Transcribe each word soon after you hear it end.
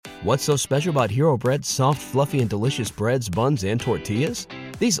What's so special about Hero Bread's soft, fluffy, and delicious breads, buns, and tortillas?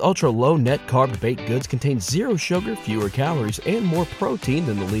 These ultra-low net-carb baked goods contain zero sugar, fewer calories, and more protein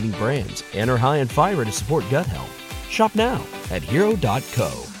than the leading brands, and are high in fiber to support gut health. Shop now at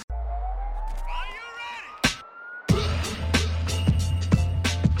hero.co.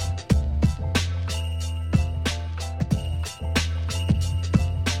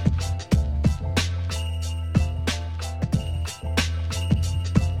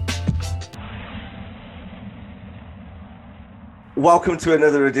 Welcome to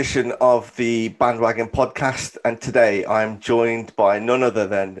another edition of the Bhandwagon podcast, and today I'm joined by none other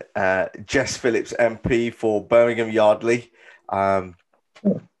than Jess Phillips, MP for Birmingham Yardley.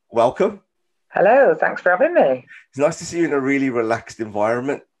 Welcome. Hello, thanks for having me. It's nice to see you in a really relaxed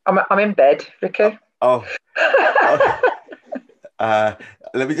environment. I'm in bed, Ricky.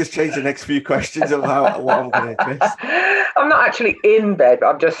 Let me just change the next few questions about what I'm going to address. I'm not actually in bed, but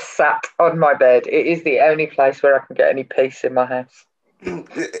I'm just sat on my bed. It is the only place where I can get any peace in my house.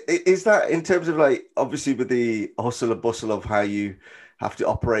 Is that in terms of, like, obviously with the hustle and bustle of how you have to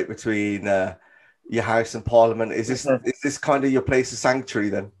operate between your house and Parliament, is this kind of your place of sanctuary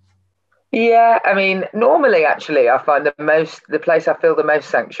then? Yeah, I mean, normally, actually, I find the place I feel the most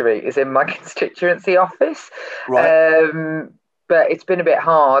sanctuary is in my constituency office. Right. But it's been a bit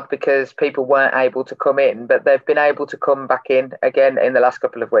hard because people weren't able to come in, but they've been able to come back in again in the last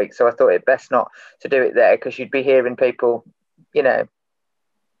couple of weeks. So I thought it best not to do it there, because you'd be hearing people,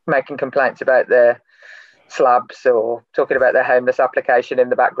 making complaints about their slabs or talking about their homeless application in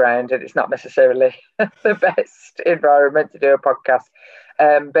the background, and it's not necessarily the best environment to do a podcast.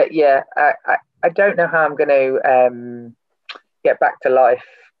 But yeah, I don't know how I'm going to get back to life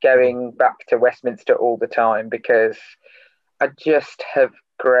going back to Westminster all the time, because I just have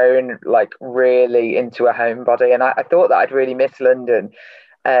grown like really into a homebody, and I thought that I'd really miss London.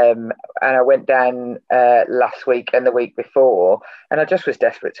 And I went down last week and the week before, and I just was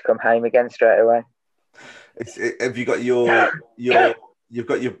desperate to come home again straight away. Have you got you've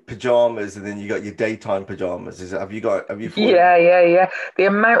got your pajamas, and then you got your daytime pajamas? Have you? Yeah. The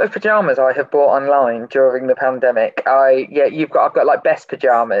amount of pajamas I have bought online during the pandemic. I've got like best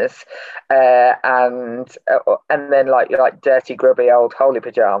pajamas, and then like dirty, grubby, old holy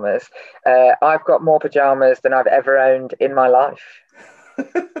pajamas. I've got more pajamas than I've ever owned in my life.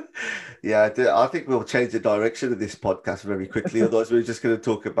 Yeah, I think we'll change the direction of this podcast very quickly. Otherwise, we're just going to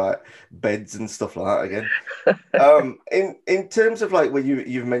talk about beds and stuff like that again. In terms of like when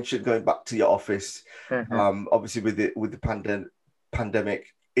you've mentioned going back to your office, obviously with the pandemic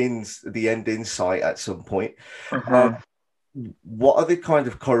in the end in sight at some point. What are the kind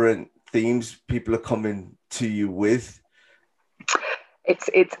of current themes people are coming to you with?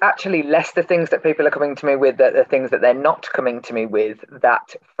 It's actually less the things that people are coming to me with, that the things that they're not coming to me with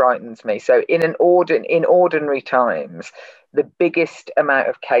that frightens me. So in ordinary times, the biggest amount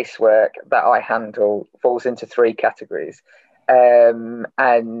of casework that I handle falls into three categories. And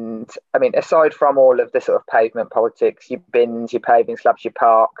I mean, aside from all of the sort of pavement politics, your bins, your paving slabs, your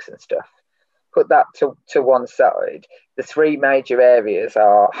parks and stuff, put that to one side. The three major areas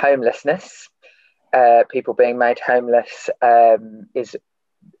are homelessness. People being made homeless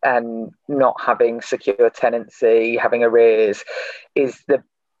and not having secure tenancy, having arrears, is the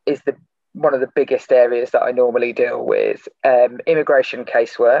one of the biggest areas that I normally deal with. Immigration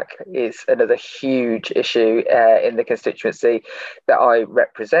casework is another huge issue in the constituency that I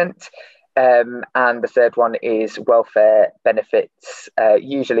represent. And the third one is welfare benefits,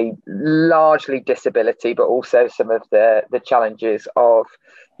 usually largely disability, but also some of the challenges of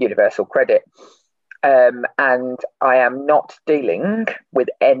universal credit. And I am not dealing with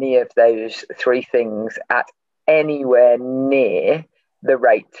any of those three things at anywhere near the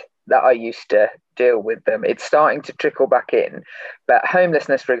rate that I used to deal with them. It's starting to trickle back in. But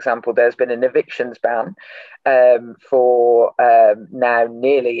homelessness, for example, there's been an evictions ban for now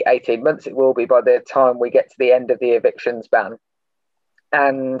nearly 18 months. It will be by the time we get to the end of the evictions ban.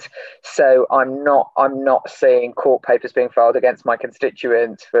 And so I'm not seeing court papers being filed against my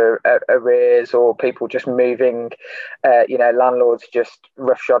constituents for arrears, or people just moving, landlords just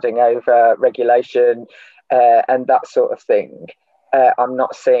roughshodding over regulation and that sort of thing. I'm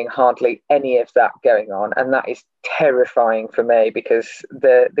not seeing hardly any of that going on, and that is terrifying for me, because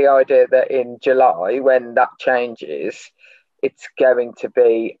the idea that in July, when that changes, it's going to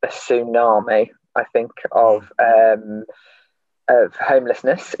be a tsunami, I think, of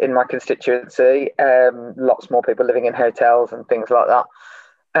homelessness in my constituency, lots more people living in hotels and things like that.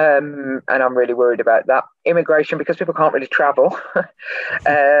 And I'm really worried about that. Immigration, because people can't really travel.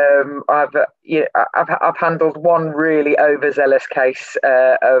 I've handled one really overzealous case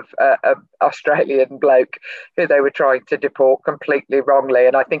of an Australian bloke who they were trying to deport completely wrongly,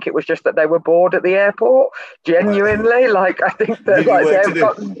 and I think it was just that they were bored at the airport. Genuinely, like, I think that like they've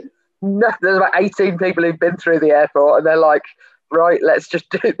got there's about 18 people who've been through the airport, and they're like, right, let's just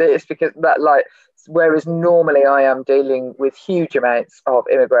do this, because that, like, whereas normally I am dealing with huge amounts of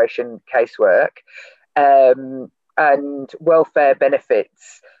immigration casework and welfare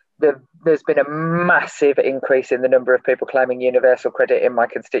benefits. There's been a massive increase in the number of people claiming universal credit in my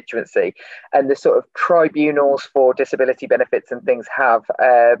constituency, and the sort of tribunals for disability benefits and things have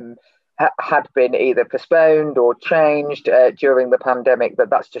had been either postponed or changed during the pandemic. But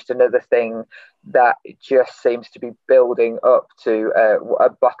that's just another thing that just seems to be building up to a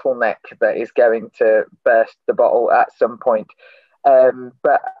bottleneck that is going to burst the bottle at some point.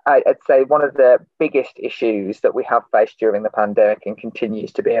 But I'd say one of the biggest issues that we have faced during the pandemic, and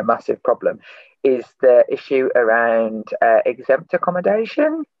continues to be a massive problem, is the issue around exempt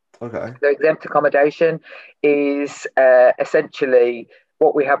accommodation. Okay. So exempt accommodation is essentially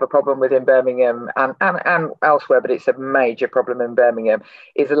what we have a problem with in Birmingham and elsewhere, but it's a major problem in Birmingham,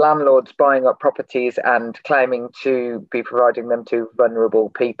 is landlords buying up properties and claiming to be providing them to vulnerable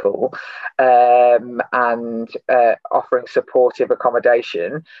people, and offering supportive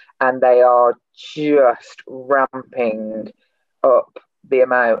accommodation. And they are just ramping up the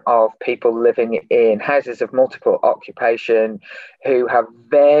amount of people living in houses of multiple occupation who have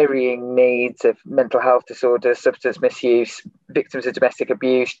varying needs of mental health disorders, substance misuse, victims of domestic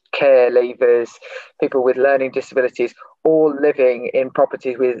abuse, care leavers, people with learning disabilities, all living in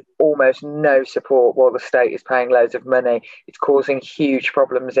properties with almost no support while the state is paying loads of money. It's causing huge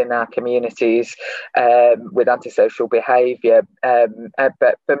problems in our communities with antisocial behaviour.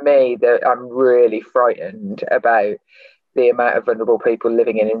 But for me, I'm really frightened about the amount of vulnerable people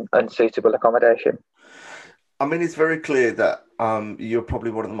living in unsuitable accommodation. I mean, it's very clear that you're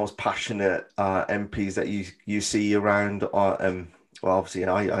probably one of the most passionate MPs that you see around. Well, obviously,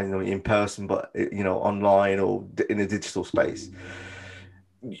 I know in person, but online or in a digital space.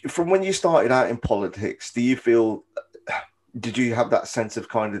 From when you started out in politics, did you have that sense of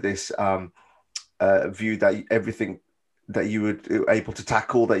kind of this view that everything that you were able to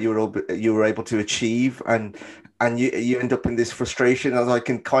tackle, that you were able to achieve, and you end up in this frustration, as I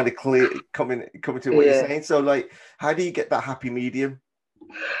can kind of come to what you're saying. So, like, how do you get that happy medium?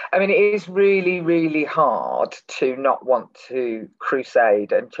 I mean, it is really, really hard to not want to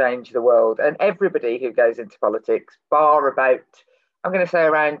crusade and change the world. And everybody who goes into politics, bar about, I'm going to say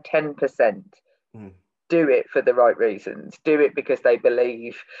around 10%, do it for the right reasons. Do it because they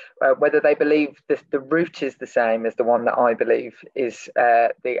believe, whether they believe the route is the same as the one that I believe is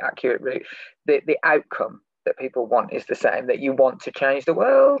the accurate route, the outcome that people want is the same, that you want to change the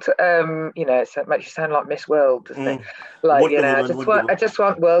world. So it makes you sound like Miss World, doesn't it? Like, I just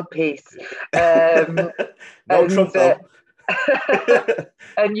want world peace. No Trump, though.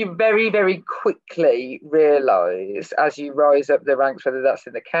 And you very, very quickly realise, as you rise up the ranks, whether that's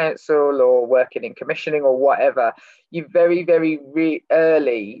in the council or working in commissioning or whatever, you very, very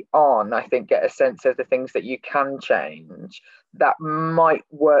early on, I think, get a sense of the things that you can change that might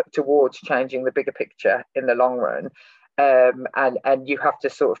work towards changing the bigger picture in the long run. And you have to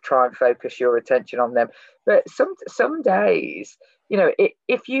sort of try and focus your attention on them. But some days,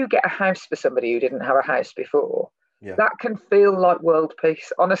 if you get a house for somebody who didn't have a house before, that can feel like world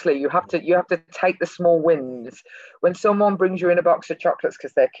peace. Honestly, you have to take the small wins. When someone brings you in a box of chocolates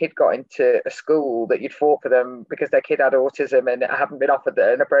because their kid got into a school that you'd fought for them because their kid had autism and it hadn't been offered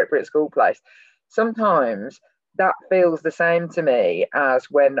an appropriate school place, sometimes that feels the same to me as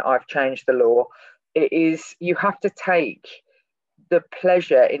when I've changed the law. It is, you have to take the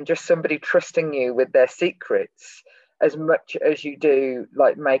pleasure in just somebody trusting you with their secrets as much as you do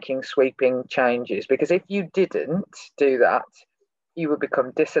like making sweeping changes. Because if you didn't do that, you would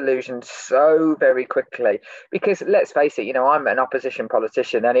become disillusioned so very quickly. Because let's face it, I'm an opposition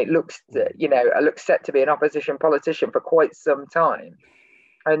politician, and it looks, I look set to be an opposition politician for quite some time.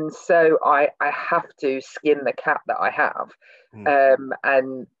 And so I have to skin the cat that I have.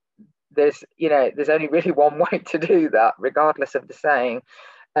 And there's only really one way to do that, regardless of the saying.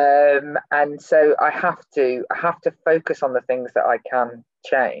 And so I have to focus on the things that I can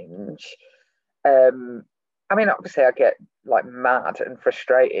change. I mean, obviously I get like mad and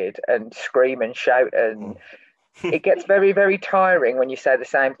frustrated and scream and shout, and it gets very, very tiring when you say the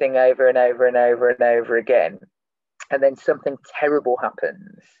same thing over and over and over and over again, and then something terrible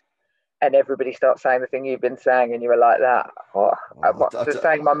happens, and everybody starts saying the thing you've been saying, and you were like that. Oh, the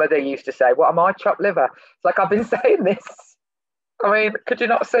saying my mother used to say, "What am I, chopped liver?" It's like, I've been saying this. I mean, could you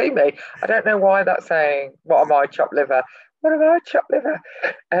not see me? I don't know why that's saying, "What am I, chopped liver?" What am I, chopped liver?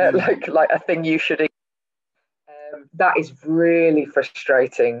 Like a thing you should eat. That is really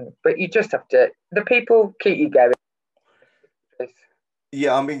frustrating, but you just have to. The people keep you going.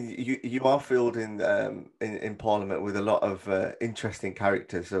 Yeah, I mean, you are filled in Parliament with a lot of interesting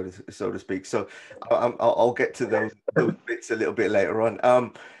characters, so to speak. So I'll get to those bits a little bit later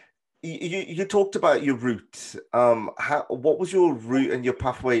on. You talked about your route. What was your route and your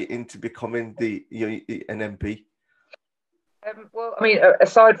pathway into becoming an MP? Well, I mean,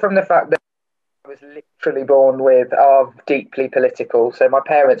 aside from the fact that I was literally born with are deeply political. So my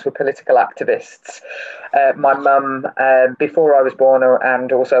parents were political activists. My mum, before I was born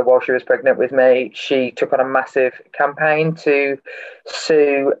and also while she was pregnant with me, she took on a massive campaign to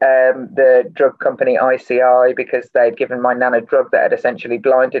sue the drug company ICI because they'd given my nan a drug that had essentially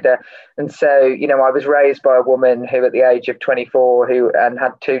blinded her. And so, you know, I was raised by a woman who at the age of 24 and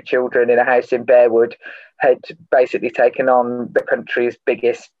had 2 children in a house in Bearwood had basically taken on the country's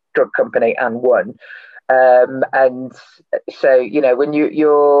biggest drug company and won. And so, you know, when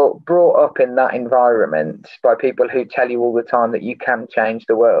you're brought up in that environment by people who tell you all the time that you can change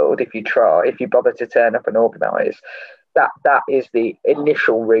the world if you try, if you bother to turn up and organise, that is the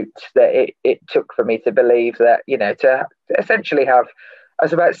initial route that it took for me to believe that, you know, to essentially have, I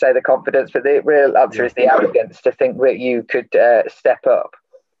was about to say the confidence, but the real answer is the arrogance to think that you could step up.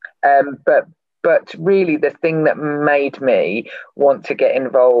 But really, the thing that made me want to get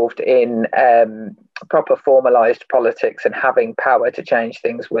involved in proper formalised politics and having power to change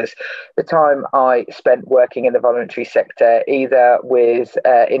things was the time I spent working in the voluntary sector, either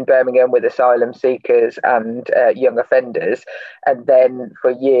in Birmingham with asylum seekers and young offenders, and then for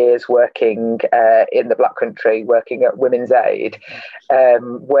years working in the Black Country, working at Women's Aid,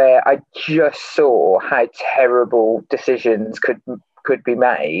 where I just saw how terrible decisions could be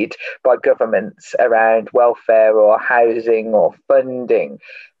made by governments around welfare or housing or funding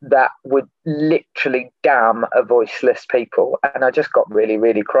that would literally damn a voiceless people. And I just got really,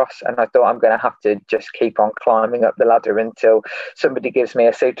 really cross. And I thought, I'm going to have to just keep on climbing up the ladder until somebody gives me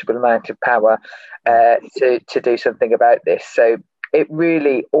a suitable amount of power to do something about this. So it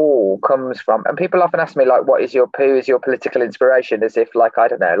really all comes from, and people often ask me, like, who is your political inspiration? As if, like, I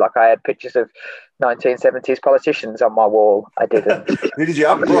don't know, like I had pictures of 1970s politicians on my wall. I didn't. Who did you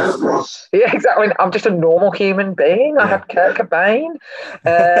have? Yeah, exactly. I'm just a normal human being. I had Kurt Cobain,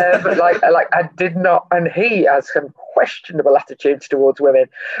 but like I did not, and he has some questionable attitudes towards women.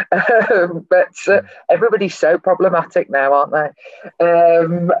 But everybody's so problematic now, aren't they?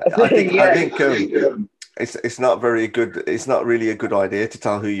 I think. It's not very good. It's not really a good idea to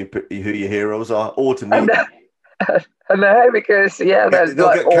tell who your heroes are, or to me. I know, because they'll like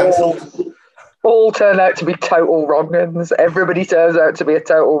get cancelled. All turn out to be total wrong-uns. Everybody turns out to be a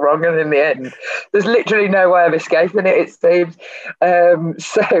total wrong-un in the end. There's literally no way of escaping it seems. But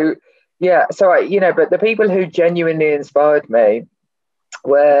the people who genuinely inspired me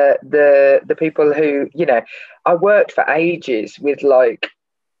were the people who, you know, I worked for ages with like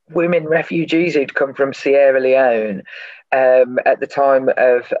women refugees who'd come from Sierra Leone at the time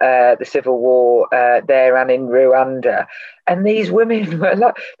of the civil war there and in Rwanda. And these women were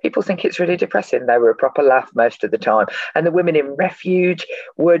like, people think it's really depressing. They were a proper laugh most of the time. And the women in refuge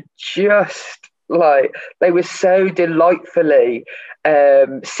were just like, they were so delightfully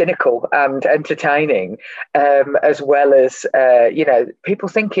cynical and entertaining, as well as, people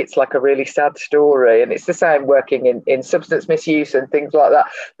think it's like a really sad story. And it's the same working in substance misuse and things like that.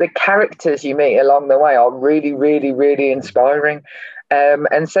 The characters you meet along the way are really, really, really inspiring.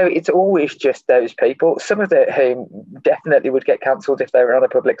 And so it's always just those people, some of whom definitely would get cancelled if they were on a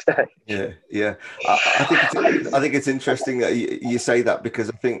public stage. Yeah. I think it's interesting that you say that, because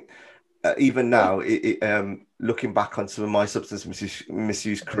I think even now, looking back on some of my substance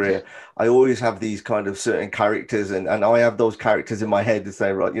misuse career, I always have these kind of certain characters, and I have those characters in my head to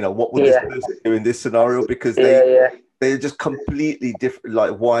say, right, you know, what would this person do in this scenario? Because they're just completely different,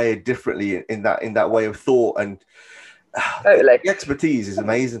 like wired differently in that way of thought, and totally. The expertise is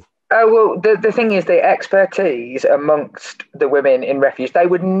amazing. Oh, well, the thing is, the expertise amongst the women in refuge, they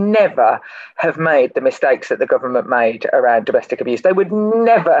would never have made the mistakes that the government made around domestic abuse. They would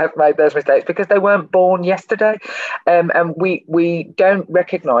never have made those mistakes because they weren't born yesterday. And we don't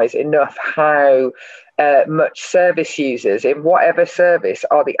recognise enough how much service users in whatever service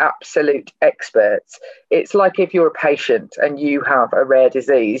are the absolute experts. It's like if you're a patient and you have a rare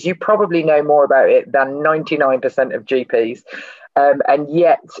disease, you probably know more about it than 99% of GPs. And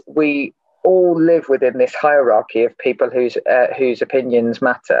yet we all live within this hierarchy of people whose opinions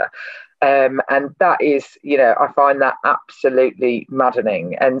matter. And that is, I find that absolutely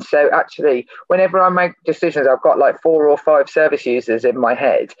maddening. And so actually, whenever I make decisions, I've got like 4 or 5 service users in my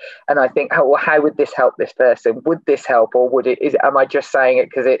head. And I think, oh, well, how would this help this person? Would this help? Or am I just saying it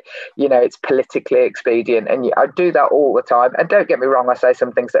because it's politically expedient? And I do that all the time. And don't get me wrong, I say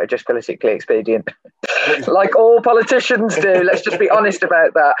some things that are just politically expedient. Like all politicians do. Let's just be honest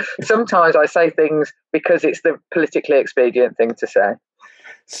about that. Sometimes I say things because it's the politically expedient thing to say.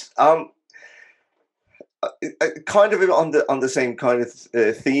 Kind of on the same kind of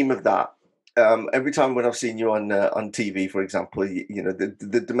theme of that. Every time when I've seen you on TV, for example,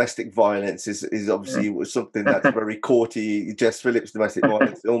 the domestic violence is obviously something that's very core to you. Jess Phillips, domestic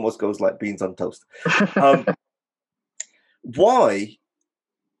violence, it almost goes like beans on toast. Why,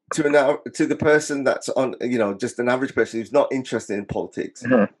 to the person that's on, just an average person who's not interested in politics,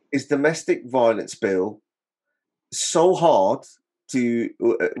 is domestic violence bill so hard to?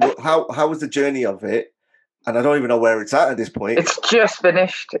 How was the journey of it? And I don't even know where it's at this point. It's just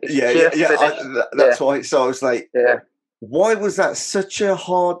finished. That's why. So it's like, why was that such a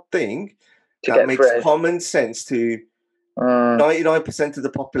hard thing that makes common sense to 99% of the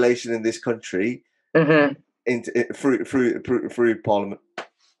population in this country through Parliament?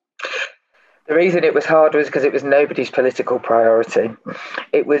 The reason it was hard was because it was nobody's political priority.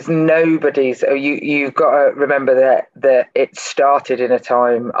 It was nobody's. You've got to remember that it started in a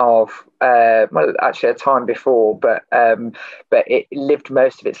time of, actually a time before, but it lived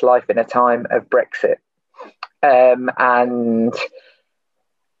most of its life in a time of Brexit. And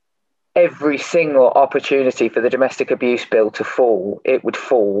every single opportunity for the domestic abuse bill to fall, it would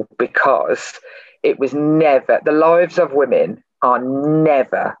fall because it was never, the lives of women are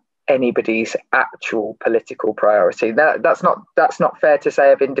never anybody's actual political priority. That's not fair to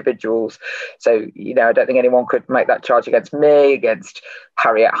say of individuals. So I don't think anyone could make that charge against me, against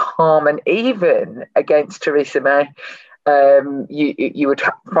Harriet Harman, even against Theresa May. You would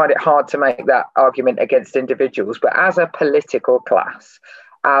find it hard to make that argument against individuals, but as a political class,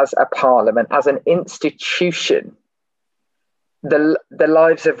 as a parliament, as an institution, the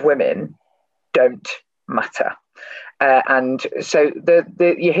lives of women don't matter. And so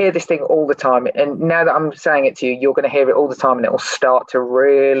you hear this thing all the time, and now that I'm saying it to you, you're going to hear it all the time, and it will start to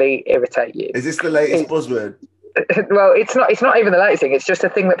really irritate you. Is this the latest buzzword? Well, it's not even the latest thing. It's just a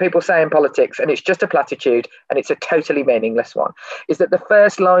thing that people say in politics, and it's just a platitude, and it's a totally meaningless one. Is that the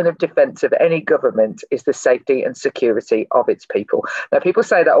first line of defence of any government is the safety and security of its people. Now, people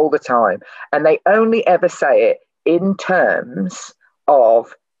say that all the time, and they only ever say it in terms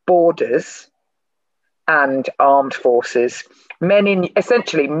of borders and armed forces,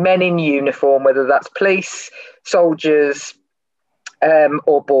 essentially men in uniform, whether that's police, soldiers,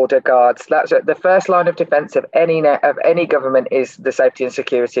 or border guards. That's the first line of defence of any government is the safety and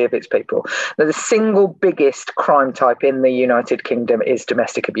security of its people. Now, the single biggest crime type in the United Kingdom is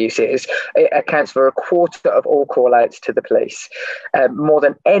domestic abuse. It accounts for 1/4 of all call-outs to the police, more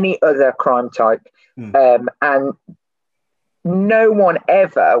than any other crime type. And no one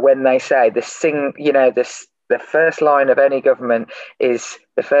ever, when they say the first line of any government is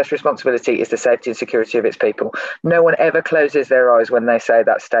the first responsibility is the safety and security of its people, no one ever closes their eyes when they say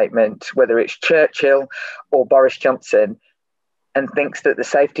that statement, whether it's Churchill or Boris Johnson, and thinks that the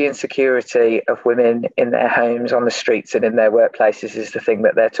safety and security of women in their homes, on the streets and in their workplaces is the thing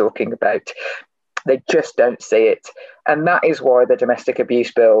that they're talking about. They just don't see it. And that is why the domestic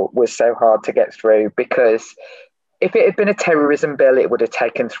abuse bill was so hard to get through, because if it had been a terrorism bill, it would have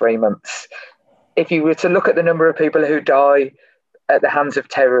taken 3 months. If you were to look at the number of people who die at the hands of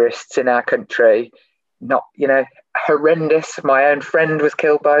terrorists in our country, horrendous. My own friend was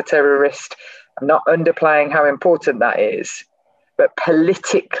killed by a terrorist. I'm not underplaying how important that is. But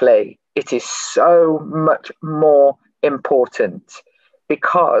politically, it is so much more important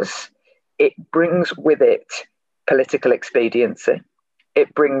because it brings with it political expediency.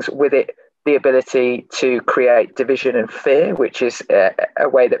 It brings with it the ability to create division and fear, which is a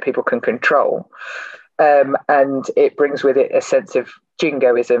way that people can control. And it brings with it a sense of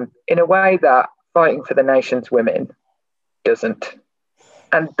jingoism in a way that fighting for the nation's women doesn't.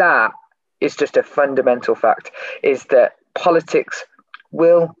 And that is just a fundamental fact, is that politics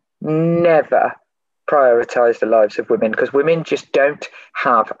will never prioritise the lives of women because women just don't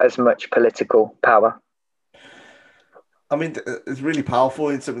have as much political power. I mean, it's really powerful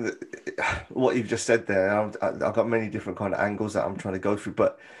in some of what you've just said there. I've got many different kind of angles that I'm trying to go through,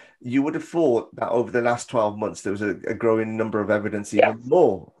 but you would have thought that over the last 12 months, there was a growing number of evidence, even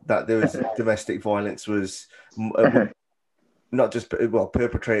more, that there was domestic violence was not just, well,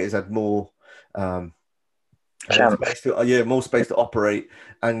 perpetrators had more Chance. more space to operate,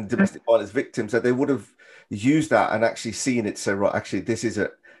 and domestic violence victims, that they would have used that and actually seen it. So, right, actually,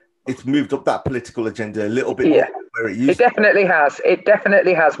 it's moved up that political agenda a little bit more where it used It definitely has. It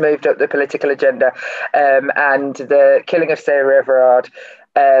definitely has moved up the political agenda. And the killing of Sarah Everard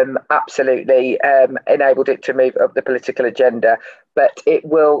absolutely enabled it to move up the political agenda. But it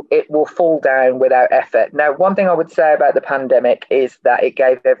will fall down without effort. Now, one thing I would say about the pandemic is that it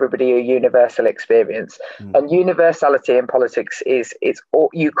gave everybody a universal experience. And universality in politics is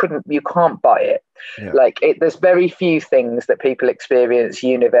you can't buy it. Yeah. Like there's very few things that people experience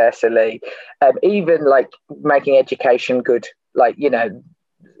universally, even like making education good. Like, you know,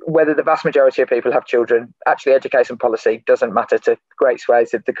 whether the vast majority of people have children, actually education policy doesn't matter to great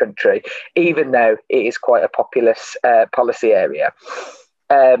swathes of the country, even though it is quite a populous policy area.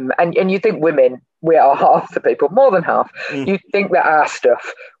 And you think women, we are half the people, more than half. You'd think that our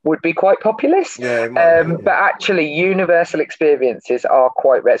stuff would be quite populous. But actually, universal experiences are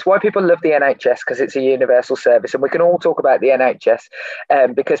quite rare. It's why people love the NHS, because it's a universal service. And we can all talk about the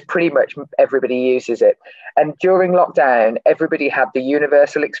NHS because pretty much everybody uses it. And during lockdown, everybody had the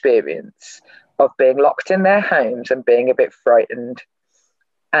universal experience of being locked in their homes and being a bit frightened.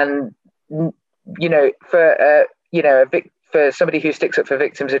 And, you know, for somebody who sticks up for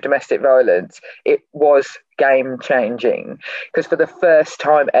victims of domestic violence, it was game changing, because for the first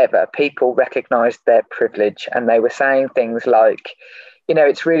time ever, people recognised their privilege, and they were saying things like, you know,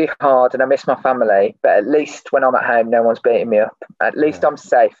 it's really hard and I miss my family, but at least when I'm at home, no one's beating me up. At least I'm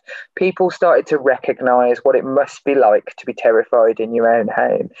safe. People started to recognise what it must be like to be terrified in your own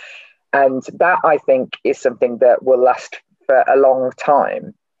home. And that, I think, is something that will last for a long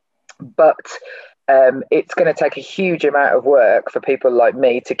time. But it's going to take a huge amount of work for people like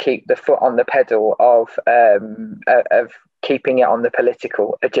me to keep the foot on the pedal of keeping it on the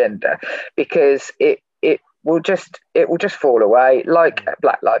political agenda, because it will just fall away, like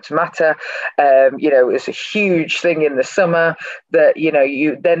Black Lives Matter. It was a huge thing in the summer that,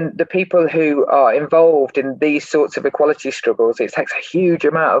 then the people who are involved in these sorts of equality struggles, it takes a huge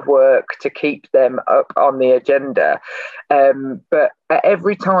amount of work to keep them up on the agenda. But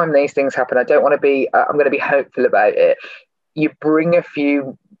every time these things happen, I'm going to be hopeful about it. You bring a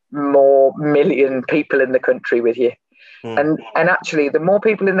few more million people in the country with you. And actually, the more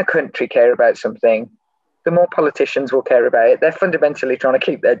people in the country care about something, the more politicians will care about it. They're fundamentally trying to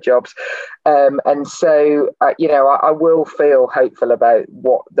keep their jobs. And so, I will feel hopeful about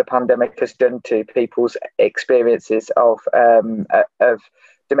what the pandemic has done to people's experiences of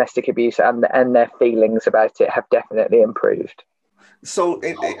domestic abuse, and their feelings about it have definitely improved. So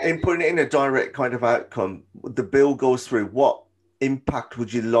in putting it in a direct kind of outcome, the bill goes through, what impact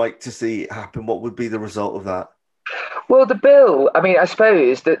would you like to see happen? What would be the result of that? Well, the bill, I mean, I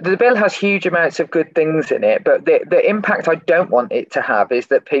suppose the bill has huge amounts of good things in it, but the impact I don't want it to have is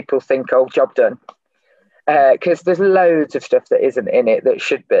that people think, oh, job done. Because there's loads of stuff that isn't in it that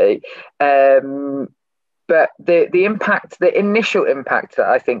should be. But the initial impact that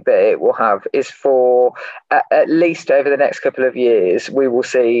I think that it will have is for at least over the next couple of years, we will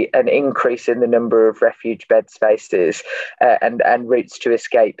see an increase in the number of refuge bed spaces and routes to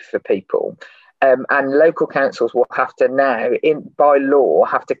escape for people. And local councils will have to now, by law,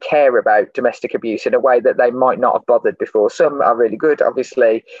 have to care about domestic abuse in a way that they might not have bothered before. Some are really good.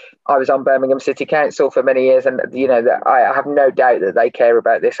 Obviously, I was on Birmingham City Council for many years, and that I have no doubt that they care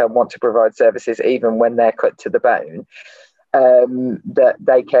about this and want to provide services even when they're cut to the bone. That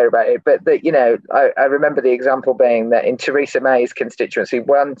they care about it. But I remember the example being that in Theresa May's constituency,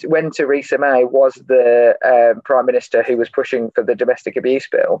 when Theresa May was the Prime Minister who was pushing for the domestic abuse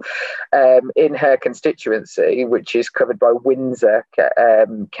bill, in her constituency, which is covered by Windsor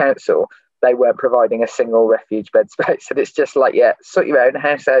Council, they weren't providing a single refuge bed space. And it's just like, sort your own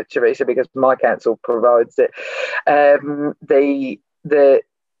house out, Theresa, because my council provides it.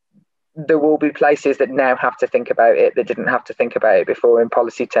 There will be places that now have to think about it that didn't have to think about it before in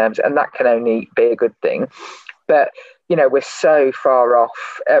policy terms, and that can only be a good thing. But we're so far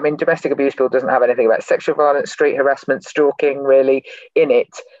off. I mean, domestic abuse bill doesn't have anything about sexual violence, street harassment, stalking really in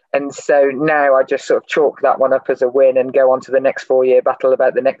it. And so now I just sort of chalk that one up as a win and go on to the next 4-year battle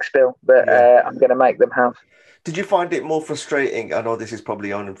about the next bill that I'm going to make them have. Did you find it more frustrating? I know this is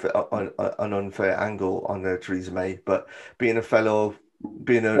probably an unfair angle on Theresa May, but being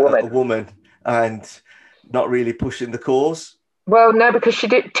a woman and not really pushing the cause? Well, no, because she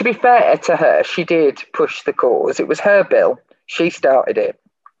did, to be fair to her, she did push the cause. It was her bill. She started it.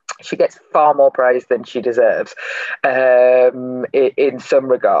 She gets far more praise than she deserves in some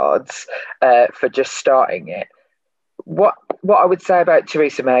regards for just starting it. what I would say about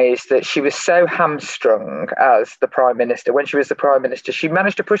Theresa May is that she was so hamstrung as the Prime Minister. When she was the Prime Minister, she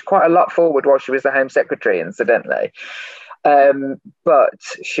managed to push quite a lot forward while she was the Home Secretary, incidentally. But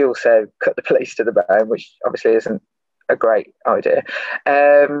she also cut the police to the bone, which obviously isn't a great idea.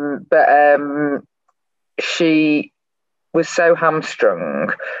 But she was so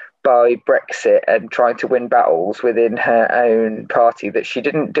hamstrung by Brexit and trying to win battles within her own party that she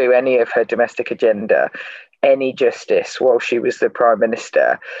didn't do any of her domestic agenda any justice while she was the Prime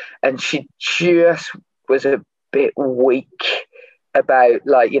Minister. And she just was a bit weak about,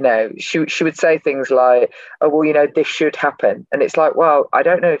 like, she would say things like, oh, well, this should happen. And it's like, well, I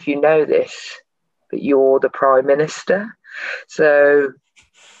don't know if you know this, but you're the Prime Minister. So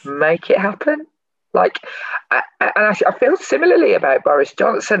make it happen. Like, I feel similarly about Boris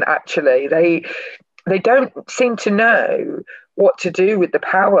Johnson. Actually, they don't seem to know what to do with the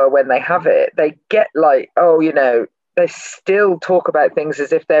power when they have it. They get like, oh, they still talk about things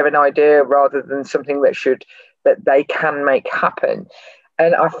as if they're an idea rather than something that they can make happen.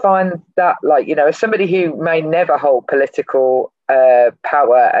 And I find that, like, as somebody who may never hold political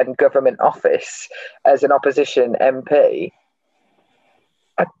power and government office as an opposition MP,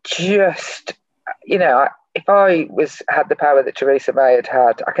 I just, if I had the power that Theresa May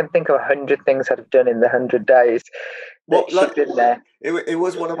had, I can think of 100 things I'd have done in the 100 days that she'd been there. It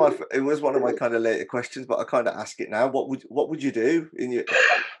was one of my kind of later questions, but I kind of ask it now. What would you do in your?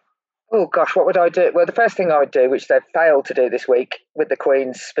 Oh gosh, what would I do? Well, the first thing I would do, which they've failed to do this week with the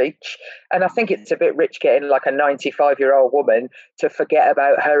Queen's speech, and I think it's a bit rich getting like a 95-year-old woman to forget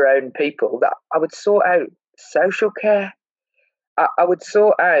about her own people, that I would sort out social care. I would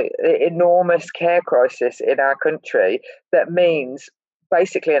sort out the enormous care crisis in our country that means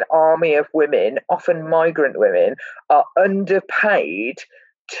basically an army of women, often migrant women, are underpaid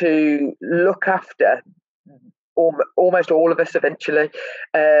to look after almost all of us eventually,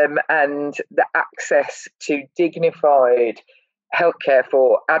 and the access to dignified healthcare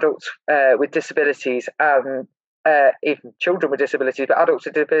for adults with disabilities and even children with disabilities, but adults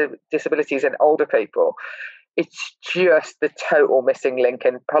with disabilities and older people. It's just the total missing link.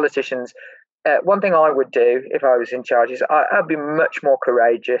 And politicians, one thing I would do if I was in charge is I'd be much more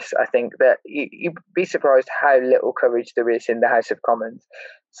courageous. I think that you'd be surprised how little courage there is in the House of Commons.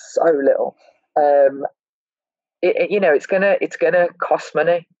 So little. It's gonna cost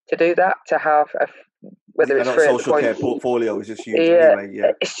money to do that, to have whether it's free social care portfolio is just huge anyway.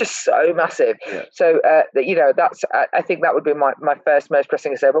 Yeah, it's just so massive. Yeah. So that's I think that would be my first most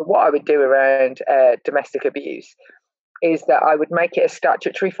pressing concern. But what I would do around domestic abuse is that I would make it a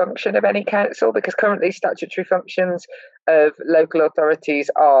statutory function of any council, because currently statutory functions of local authorities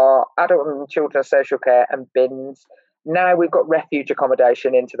are adult and children's social care and bins. Now we've got refuge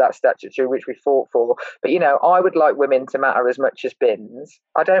accommodation into that statutory, which we fought for. But, I would like women to matter as much as bins.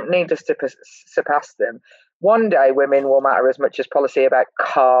 I don't need us to surpass them. One day women will matter as much as policy about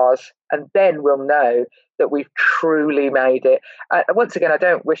cars, and then we'll know that we've truly made it. Once again, I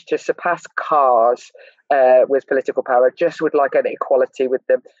don't wish to surpass cars with political power. I just would like an equality with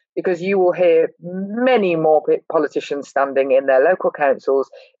them, because you will hear many more politicians standing in their local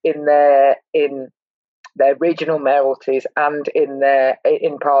councils, in their regional mayoralties, and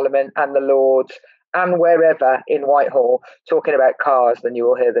in Parliament and the Lords and wherever in Whitehall, talking about cars, than you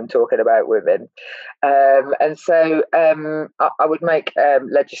will hear them talking about women. And so I would make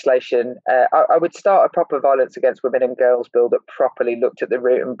legislation. I would start a proper violence against women and girls bill that properly looked at the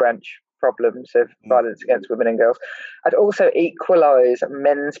root and branch problems of violence against women and girls. I'd also equalise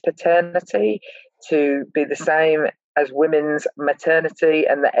men's paternity to be the same as women's maternity,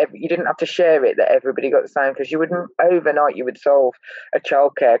 and that you didn't have to share it, that everybody got the same, because you would solve a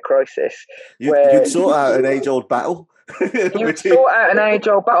childcare crisis. You'd sort out an age-old battle. You'd sort out an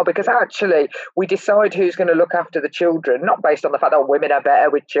age-old battle, because actually we decide who's going to look after the children, not based on the fact that women are better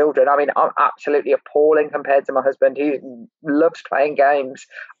with children. I mean, I'm absolutely appalling compared to my husband, who loves playing games.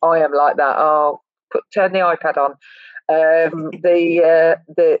 I am like that. Oh, turn the iPad on.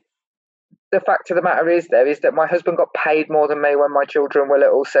 The fact of the matter is that my husband got paid more than me when my children were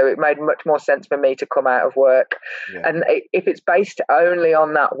little, so it made much more sense for me to come out of work. Yeah. And if it's based only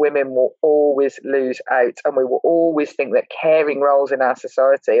on that, women will always lose out, and we will always think that caring roles in our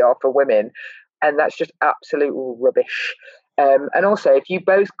society are for women, and that's just absolute rubbish. And also, if you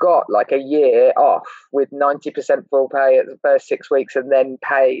both got like a year off with 90% full pay at the first 6 weeks and then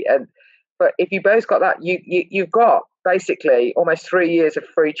pay, but if you both got that, you've got basically almost 3 years of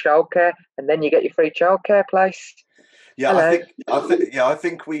free childcare, and then you get your free childcare place. Yeah, I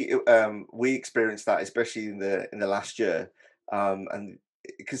think we experienced that, especially in the last year, and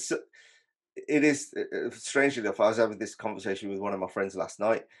because It is strangely enough. I was having this conversation with one of my friends last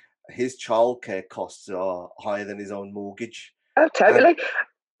night. His childcare costs are higher than his own mortgage. Oh, And totally.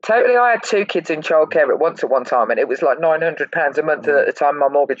 Totally. I had 2 kids in childcare at one time, and it was like £900 a month. And at the time, my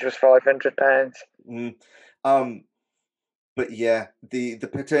mortgage was £500. mm, um, but yeah, the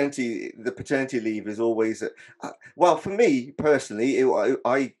paternity leave is always well for me personally.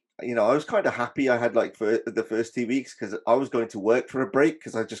 I I was kind of happy I had like for the first 2 weeks because I was going to work for a break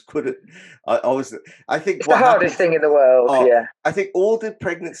because I just couldn't. I was. I think It's the what hardest happens. thing in the world. Oh, Yeah. I think all the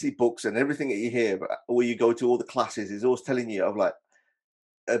pregnancy books and everything that you hear, where you go to all the classes, is always telling you of like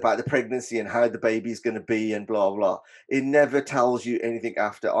about the pregnancy and how the baby's going to be and blah blah. It never tells you anything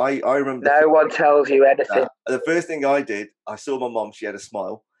after. I remember No one tells you anything. the first thing I did. I saw my mom; she had a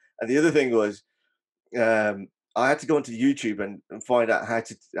smile, and the other thing was I had to go onto YouTube and find out how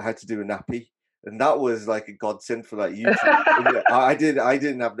to do a nappy. And that was like a godsend for like YouTube. Yeah, I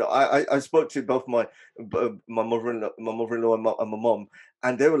didn't have no. I spoke to both my mother-in-law and my mom,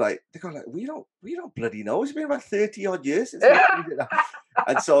 and they go like we don't bloody know. It's been about 30 odd years since we did that.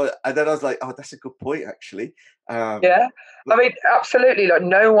 And then I was like, oh, that's a good point actually. Yeah, I mean, absolutely. Like,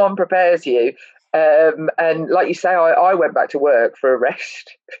 no one prepares you. And like you say, I went back to work for a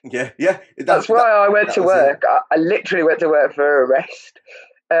rest. Yeah. That's why I went to work. I literally went to work for a rest.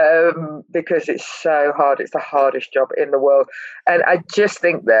 Because it's so hard. It's the hardest job in the world. And I just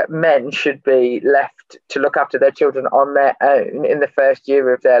think that men should be left to look after their children on their own in the first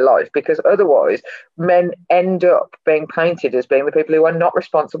year of their life, because otherwise men end up being painted as being the people who are not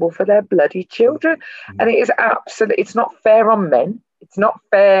responsible for their bloody children. And it is absolutely, it's not fair on men. It's not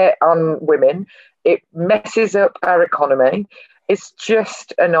fair on women. It messes up our economy. It's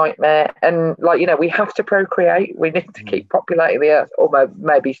just a nightmare. And we have to procreate. We need to keep populating the earth, or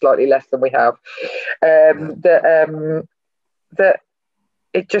maybe slightly less than we have. That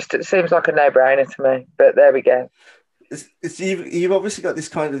it seems like a no-brainer to me. But there we go. You've obviously got this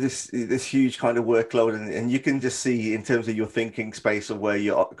kind of this huge kind of workload, and you can just see in terms of your thinking space of where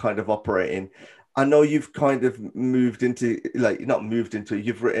you're kind of operating. I know you've kind of moved into, like, not moved into,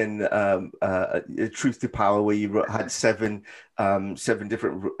 you've written Truth to Power, where you had seven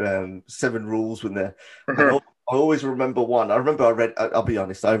different 7 rules in there. And I always remember one. I remember I'll be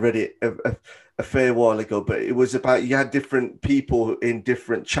honest, I read it a fair while ago, but it was about, you had different people in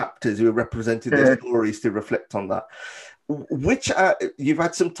different chapters who represented their stories to reflect on that. Which you've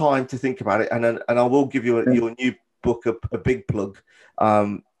had some time to think about it, and I will give you your new book a big plug.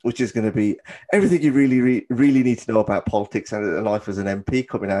 Which is going to be everything you really need to know about politics and life as an MP,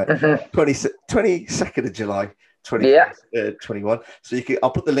 coming out 22nd of July 2021. So I'll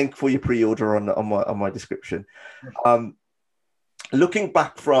put the link for your pre-order on my description. Looking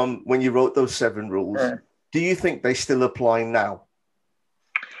back from when you wrote those 7 rules, do you think they still apply now?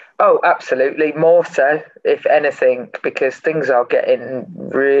 Oh, absolutely. More so, if anything, because things are getting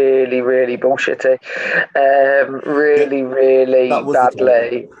really, really bullshitty. Really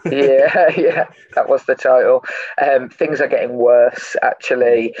badly. Yeah, that was the title. Things are getting worse,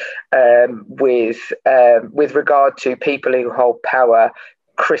 actually, with regard to people who hold power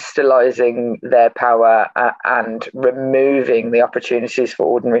crystallizing their power and removing the opportunities for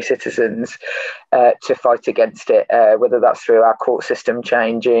ordinary citizens to fight against it, whether that's through our court system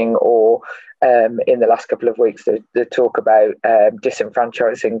changing or in the last couple of weeks the talk about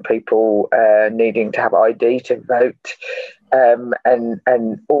disenfranchising people needing to have ID to vote,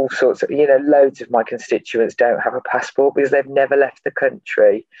 and all sorts of, loads of my constituents don't have a passport because they've never left the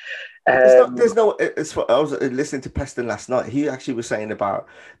country. There's no. I was listening to Peston last night. He actually was saying about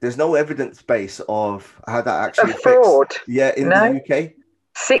there's no evidence base of how that actually affects. Fraud. Yeah, in the UK.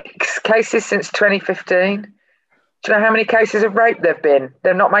 6 cases since 2015. Do you know how many cases of rape there've been?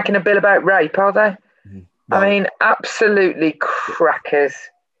 They're not making a bill about rape, are they? No. I mean, absolutely crackers.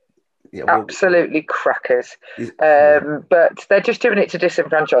 Yeah, absolutely crackers. But they're just doing it to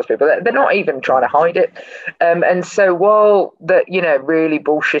disenfranchise people. They're not even trying to hide it. And so while really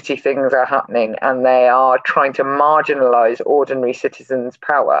bullshitty things are happening and they are trying to marginalise ordinary citizens'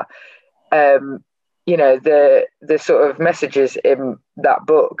 power, the sort of messages in that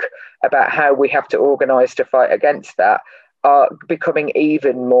book about how we have to organise to fight against that are becoming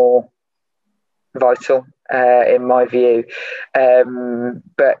even more vital, in my view.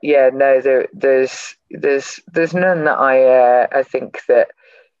 But yeah, no, there's none that I think that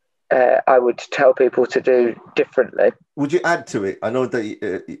I would tell people to do differently. Would you add to it? I know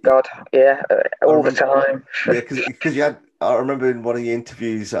that God, yeah, all the time. Yeah, because you had. I remember in one of your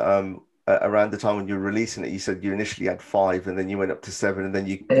interviews around the time when you were releasing it, you said you initially had 5, and then you went up to 7, and then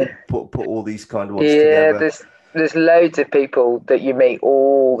you put all these kind of ones together. There's loads of people that you meet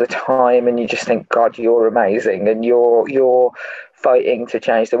all the time, and you just think, God, you're amazing, and you're fighting to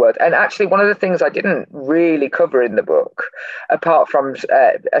change the world. And actually, one of the things I didn't really cover in the book, apart from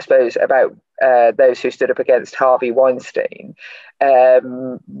I suppose about those who stood up against Harvey Weinstein,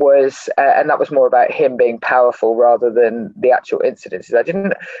 was and that was more about him being powerful rather than the actual incidences. I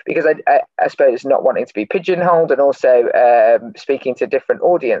didn't, because I suppose not wanting to be pigeonholed, and also speaking to different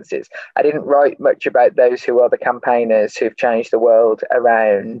audiences, I didn't write much about those who are the campaigners who've changed the world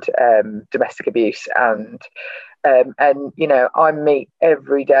around domestic abuse. And you know, I meet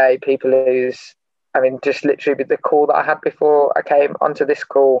every day people who's, I mean, just literally the call that I had before I came onto this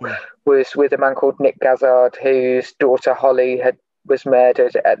call was with a man called Nick Gazzard, whose daughter Holly was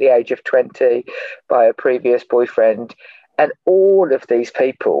murdered at the age of 20 by a previous boyfriend. And all of these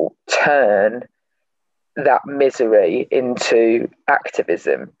people turn that misery into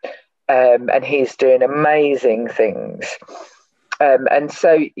activism. And he's doing amazing things. And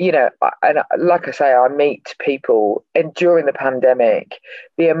so, you know, and like I say, I meet people, and during the pandemic,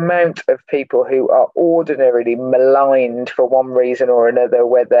 the amount of people who are ordinarily maligned for one reason or another,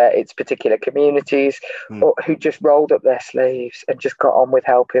 whether it's particular communities or who just rolled up their sleeves and just got on with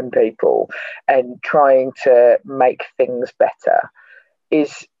helping people and trying to make things better,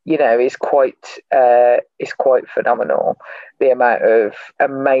 is, you know, is quite phenomenal. The amount of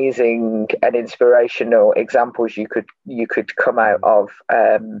amazing and inspirational examples you could come out of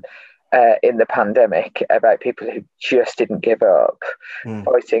in the pandemic about people who just didn't give up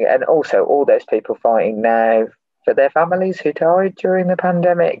fighting, and also all those people fighting now for their families who died during the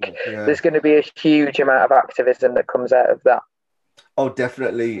pandemic. There's going to be a huge amount of activism that comes out of that. Oh,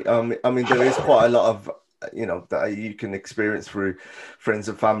 definitely. I mean, there is quite a lot of, you know, that you can experience through friends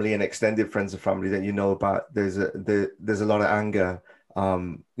and family and extended friends and family that you know about. There's a lot of anger,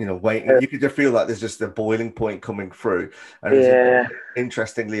 you know, waiting. You could just feel like there's just a boiling point coming through. And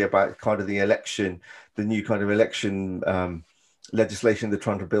interestingly, about kind of the election, the new kind of election legislation they're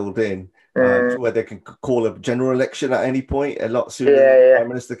trying to build in, where they can call a general election at any point a lot sooner than the Prime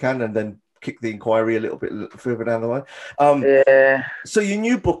Minister can, and then kick the inquiry a little bit further down the line. So your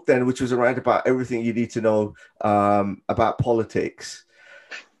new book then, which was around about everything you need to know about politics,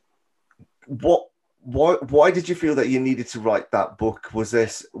 why did you feel that you needed to write that book? Was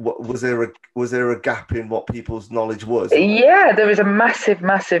there a gap in what people's knowledge was? Yeah, there was a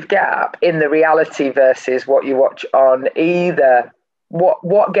massive gap in the reality versus what you watch on either.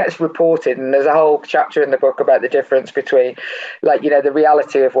 What gets reported, and there's a whole chapter in the book about the difference between, like, you know, the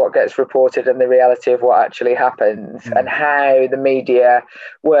reality of what gets reported and the reality of what actually happens, and how the media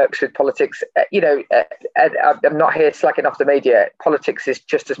works with politics. You know, I'm not here slacking off the media. Politics is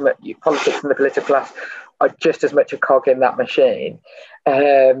just as much, politics and the political class are just as much a cog in that machine,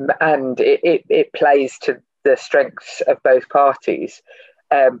 and it plays to the strengths of both parties.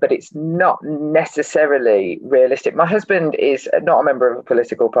 But it's not necessarily realistic. My husband is not a member of a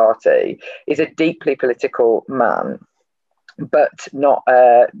political party. He's a deeply political man, but not,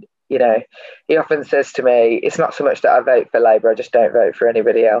 you know, he often says to me, it's not so much that I vote for Labour, I just don't vote for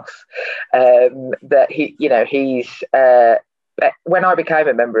anybody else. That he, you know, when I became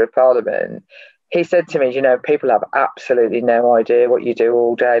a member of Parliament, he said to me, you know, people have absolutely no idea what you do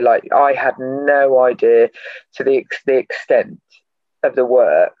all day. Like, I had no idea to the extent of the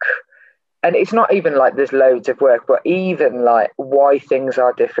work. And it's not even like there's loads of work, but even like why things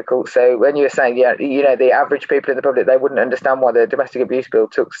are difficult. So when you were saying, yeah, you know, the average people in the public, they wouldn't understand why the domestic abuse bill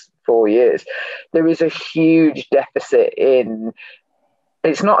took 4 years. There is a huge deficit in,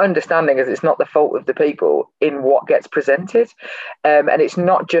 it's not understanding, as it's not the fault of the people, in what gets presented. And it's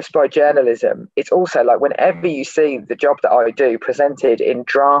not just by journalism. It's also like whenever you see the job that I do presented in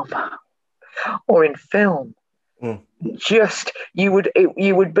drama or in film, just you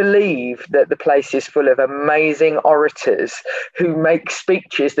would believe that the place is full of amazing orators who make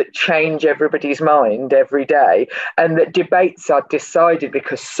speeches that change everybody's mind every day, and that debates are decided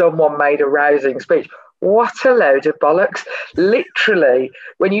because someone made a rousing speech. What a load of bollocks. Literally,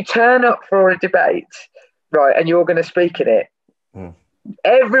 when you turn up for a debate, right, and you're going to speak in it,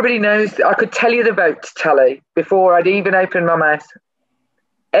 everybody knows. I could tell you the vote tally before I'd even open my mouth.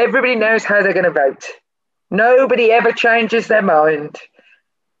 Everybody knows how they're going to vote. Nobody ever changes their mind.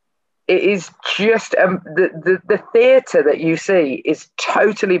 It is just the theatre that you see is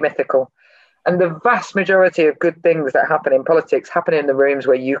totally mythical. And the vast majority of good things that happen in politics happen in the rooms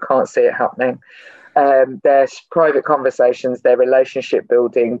where you can't see it happening. There's private conversations, their relationship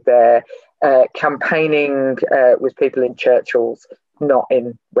building, their campaigning with people in church halls, not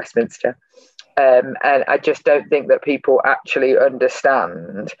in Westminster. And I just don't think that people actually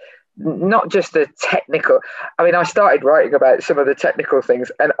understand not just the technical. I mean, I started writing about some of the technical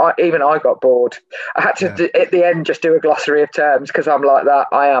things, and I got bored. I had to at the end just do a glossary of terms because I'm like that.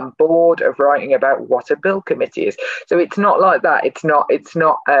 I am bored of writing about what a bill committee is. So it's not like that. It's not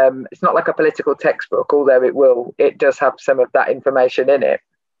like a political textbook, although it does have some of that information in it.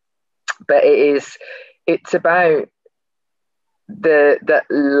 But it's about the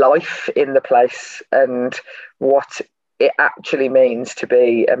life in the place and what it actually means to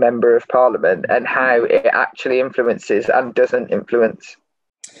be a member of parliament and how it actually influences and doesn't influence.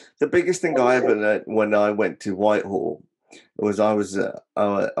 The biggest thing I ever learned when I went to Whitehall was I was a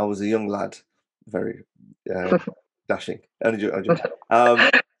young lad, very dashing.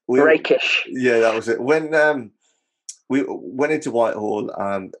 Rakish. Yeah, that was it. When we went into Whitehall,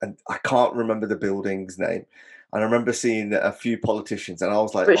 and I can't remember the building's name, and I remember seeing a few politicians, and I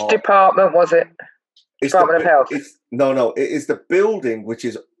was like, which department was it? Department of Health. No, it is the building which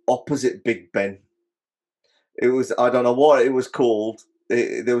is opposite Big Ben. It was, I don't know what it was called.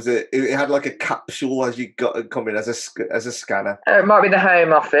 It had like a capsule as you come in as a scanner. It might be the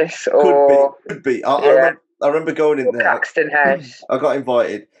Home Office, or could be. I remember going in there. Caxton House. I got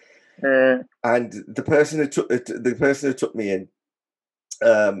invited, and the person who took me in,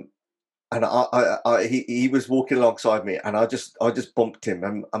 and he was walking alongside me, and I just bumped him,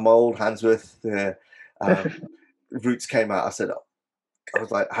 and my old Handsworth roots came out. I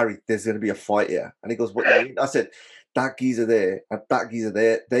was like, Harry, there's going to be a fight here, and he goes, "What do you mean?" I said, "That geezer there and that geezer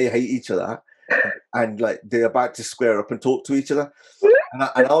there, they hate each other, and like they're about to square up and talk to each other." And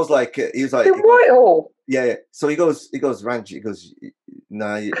I was like, he was like, in Whitehall. Yeah. So he goes, Ranj, he goes,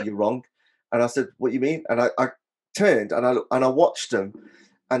 "No, you're wrong." And I said, "What do you mean?" And I turned and I watched them,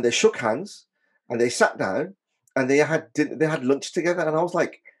 and they shook hands, and they sat down, and they had lunch together, and I was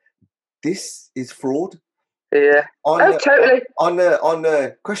like, "This is fraud." Yeah. Totally.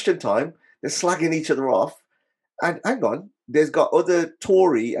 On question time, they're slagging each other off, and hang on, there's got other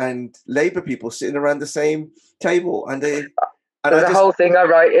Tory and Labour people sitting around the same table, and they. And there's a whole thing I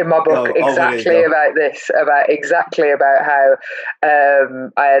write in my book about this, about how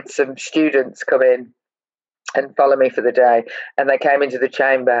I had some students come in and follow me for the day, and they came into the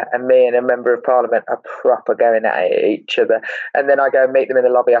chamber, and me and a member of parliament are proper going at each other, and then I go and meet them in the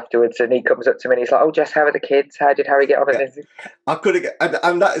lobby afterwards, and he comes up to me and he's like, "Oh, Jess, how are the kids? How did Harry get on?" I could have,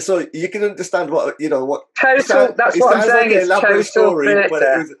 and that, so you can understand what total. That's what I'm saying. It's total story, but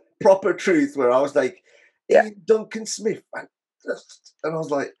it was proper truth. Where I was like, Duncan Smith, and I was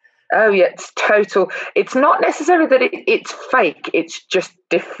like, oh yeah, it's total. It's not necessarily that it's fake. It's just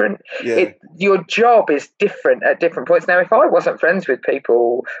different. Yeah. Your job is different at different points. Now, if I wasn't friends with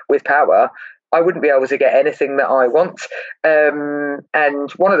people with power, I wouldn't be able to get anything that I want.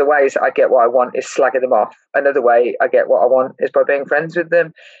 And one of the ways I get what I want is slagging them off. Another way I get what I want is by being friends with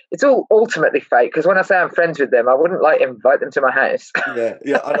them. It's all ultimately fake, because when I say I'm friends with them, I wouldn't like invite them to my house.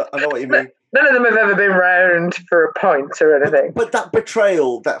 Yeah, I know what you mean. None of them have ever been round for a pint or anything. But that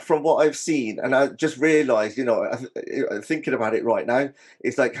betrayal, that from what I've seen, and I just realised, thinking about it right now,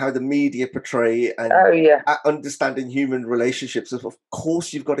 it's like how the media portray and understanding human relationships. Of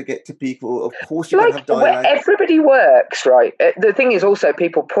course, you've got to get to people. Of course, you've got to have dialogue. Where everybody works, right? The thing is also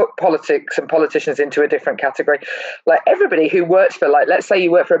people put politics and politicians into a different category. Like everybody who works for, like, let's say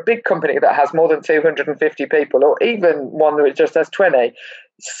you work for a big company that has more than 250 people, or even one that just has 20.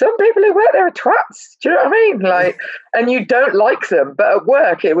 Some people who work there are twats. Do you know what I mean? Like, and you don't like them, but at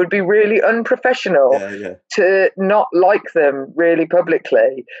work it would be really unprofessional to not like them really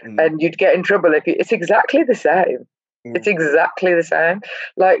publicly, and you'd get in trouble if it's exactly the same. It's exactly the same.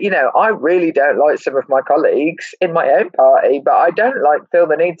 Like, I really don't like some of my colleagues in my own party, but I don't feel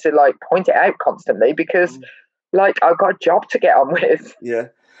the need to point it out constantly because I've got a job to get on with. Yeah.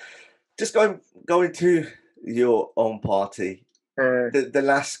 Just going to your own party. The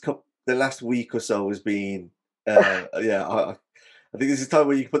last week or so has been I think this is the time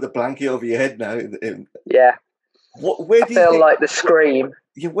where you can put the blanket over your head now. Where do you feel like the scream?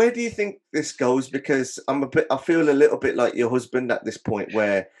 Yeah, where do you think this goes? Because I feel a little bit like your husband at this point,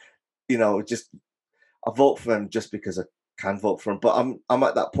 where just I vote for him just because I can vote for him, but I'm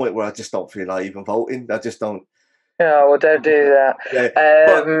at that point where I just don't feel like even voting. I just don't. Oh, well, don't do that.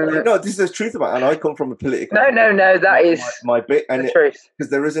 But, no, this is the truth about it. And I come from a political... No, that is my bit. And the truth. Because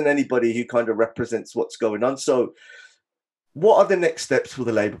there isn't anybody who kind of represents what's going on. So what are the next steps for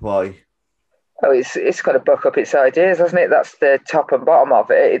the Labour Party? Oh, it's got to buck up its ideas, hasn't it? That's the top and bottom of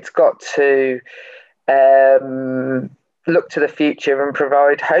it. It's got to look to the future and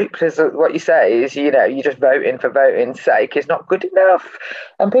provide hope. Because what you say is, you're just voting for voting's sake is not good enough.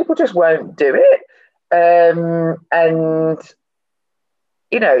 And people just won't do it. And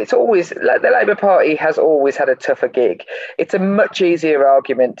it's always like the Labour Party has always had a tougher gig. It's a much easier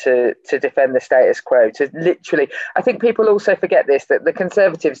argument to defend the status quo. To literally, I think people also forget this, that the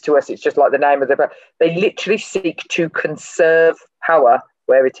Conservatives, to us, it's just like the name of they literally seek to conserve power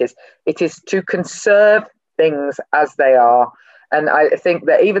where it is. It is to conserve things as they are. And I think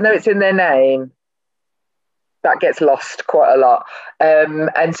that even though it's in their name, that gets lost quite a lot.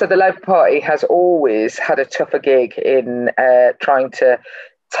 And so the Labour Party has always had a tougher gig in trying to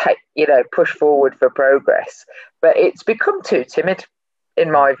push forward for progress. But it's become too timid,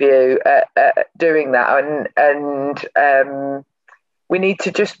 in my view, doing that. And we need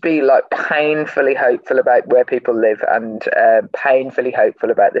to just be like painfully hopeful about where people live and painfully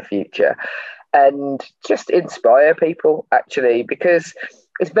hopeful about the future, and just inspire people, actually, because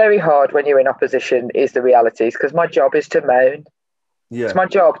it's very hard when you're in opposition, is the realities, because my job is to moan. Yeah. It's my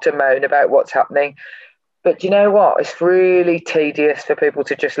job to moan about what's happening. But you know what? It's really tedious for people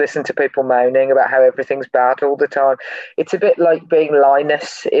to just listen to people moaning about how everything's bad all the time. It's a bit like being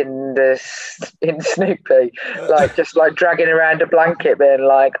Linus in Snoopy, like just like dragging around a blanket, being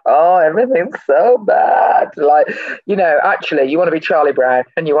like, "Oh, everything's so bad." Like, actually, you want to be Charlie Brown,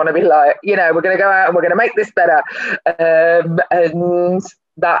 and you want to be like, we're going to go out and we're going to make this better. And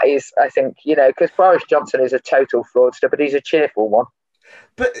that is, I think, because Boris Johnson is a total fraudster, but he's a cheerful one.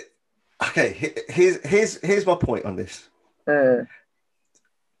 But okay, here's my point on this. The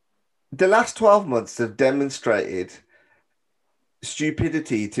last 12 months have demonstrated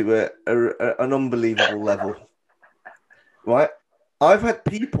stupidity to an unbelievable level, right? I've had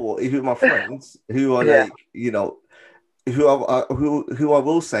people who are my friends who are like, who I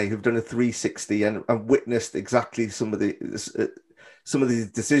will say have done a 360 and witnessed exactly some of these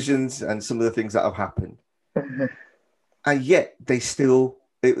decisions and some of the things that have happened, and yet they still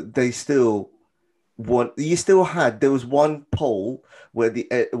want. There was one poll where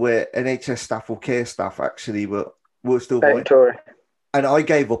where NHS staff or care staff actually were still voting, and I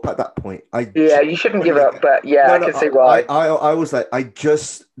gave up at that point. You shouldn't give up, but I can see why. I was like, I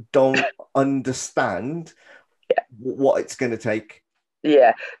just don't understand what it's going to take.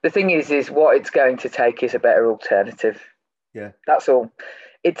 Yeah, the thing is what it's going to take is a better alternative. Yeah, that's all.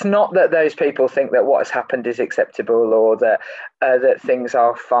 It's not that those people think that what has happened is acceptable or that things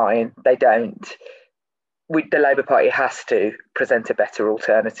are fine. They don't. The Labour Party has to present a better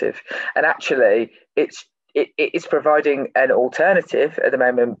alternative, and actually, it's providing an alternative at the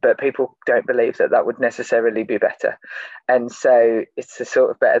moment, but people don't believe that would necessarily be better, and so it's a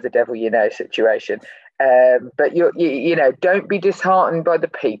sort of better the devil you know situation. But you don't be disheartened by the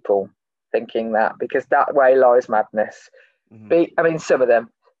people thinking that, because that way lies madness.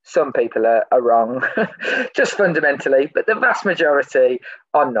 Some people are wrong, just fundamentally, but the vast majority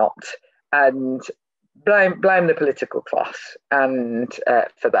are not, and blame the political class and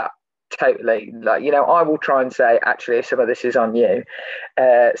for that. Totally. Like, I will try and say, actually, some of this is on you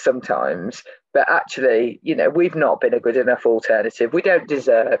sometimes, but actually, we've not been a good enough alternative. We don't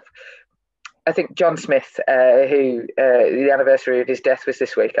deserve. I think John Smith, who the anniversary of his death was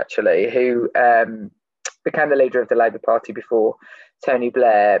this week, actually, who became the leader of the Labour Party before Tony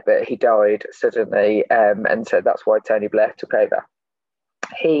Blair, but he died suddenly, and so that's why Tony Blair took over.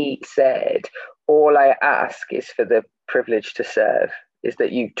 He said, all I ask is for the privilege to serve, is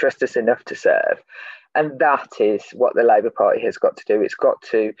that you trust us enough to serve. And that is what the Labour Party has got to do. It's got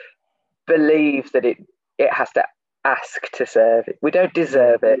to believe that it has to ask to serve. We don't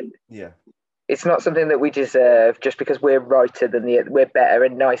deserve it. Yeah. It's not something that we deserve just because we're righter than we're better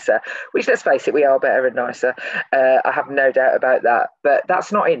and nicer, which, let's face it, we are better and nicer. I have no doubt about that. But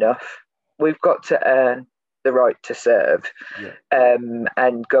that's not enough. We've got to earn the right to serve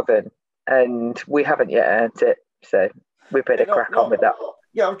and govern. And we haven't yet earned it. So we better crack on with that.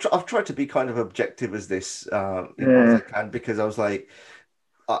 Yeah, I've tried to be kind of objective as as I can, because I was like,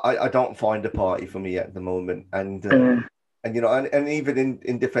 I don't find a party for me at the moment. And even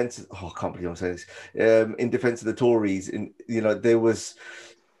in defense, I can't believe I'm saying this, in defense of the Tories, there was,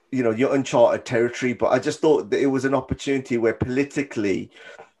 you're uncharted territory, but I just thought that it was an opportunity where politically,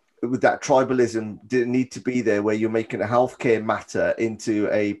 with that tribalism didn't need to be there, where you're making a healthcare matter into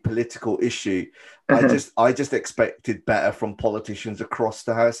a political issue. I just expected better from politicians across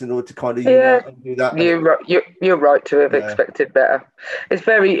the house in order to kind of unite and do that. You're right to have expected better.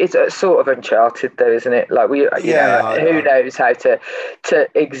 It's sort of uncharted though, isn't it? Like who knows how to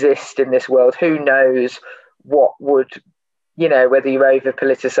exist in this world? Who knows what would, whether you over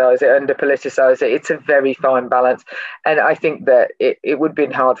politicize it, under politicize it. It's a very fine balance, and I think that it would have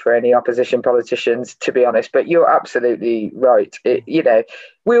been hard for any opposition politicians, to be honest. But you're absolutely right.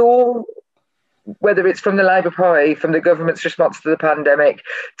 whether it's from the Labour Party, from the government's response to the pandemic,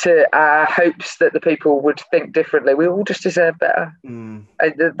 to our hopes that the people would think differently, we all just deserve better.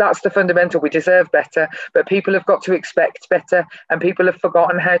 That's the fundamental. We deserve better, but people have got to expect better, and people have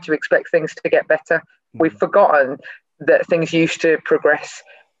forgotten how to expect things to get better. We've forgotten that things used to progress,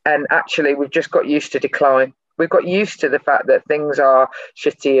 and actually we've just got used to decline. We've got used to the fact that things are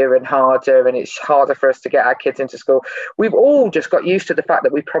shittier and harder, and it's harder for us to get our kids into school. We've all just got used to the fact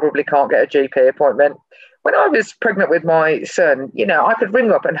that we probably can't get a GP appointment. When I was pregnant with my son, you know, I could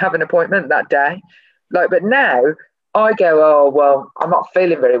ring up and have an appointment that day. But now I go, oh, well, I'm not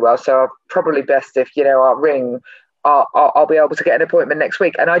feeling very well, so probably best if, you know, I'll ring, I'll be able to get an appointment next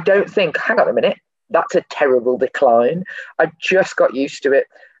week. And I don't think, hang on a minute, that's a terrible decline. I just got used to it.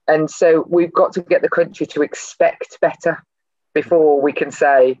 And so we've got to get the country to expect better before we can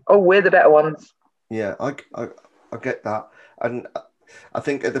say, oh, we're the better ones. Yeah, I get that. And I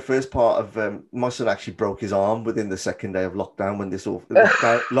think at the first part of my son actually broke his arm within the second day of lockdown when this all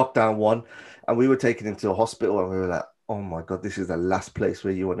lockdown one, and we were taking him to a hospital, and we were like, oh my God, this is the last place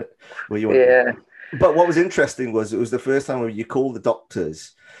where you want it. Yeah. But what was interesting was it was the first time where you call the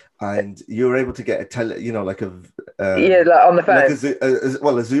doctors and you were able to get like on the phone,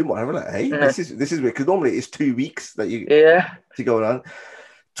 like a Zoom one. I'm like, hey, this is weird, because normally it's 2 weeks that you to go on.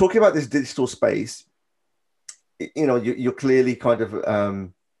 Talking about this digital space, you know, you're clearly kind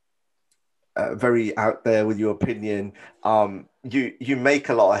of very out there with your opinion. You make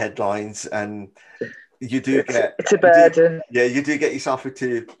a lot of headlines, and you do it's a burden. You do get yourself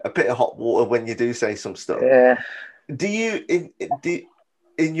into a bit of hot water when you do say some stuff. Yeah. Do you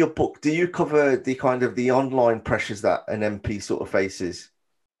in your book, do you cover the kind of the online pressures that an MP sort of faces?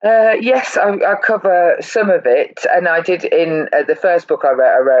 Yes, I cover some of it, and I did in the first book I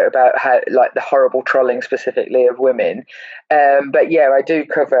wrote about how, like, the horrible trolling specifically of women. But yeah, I do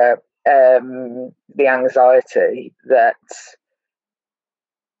cover the anxiety that,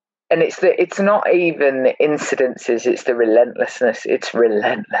 and it's not even the incidences, it's the relentlessness. It's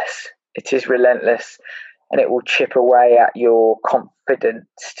relentless. It is relentless, and it will chip away at your confidence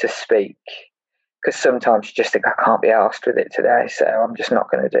to speak. Because sometimes you just think, I can't be asked with it today, so I'm just not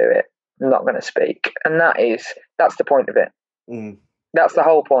going to do it. I'm not going to speak. And that's the point of it. That's the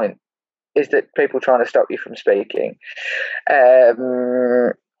whole point, is that people trying to stop you from speaking.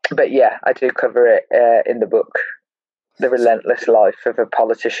 But yeah, I do cover it in the book, the relentless life of a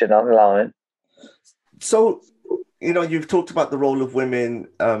politician online. So, you know, you've talked about the role of women.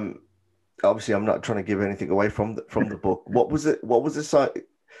 Obviously, I'm not trying to give anything away from the book. What was the site?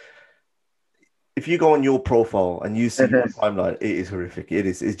 If you go on your profile and you see your timeline, it is horrific.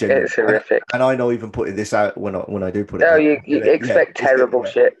 It's genuine. It's horrific. And I know even putting this out when I do put it. Oh, you expect terrible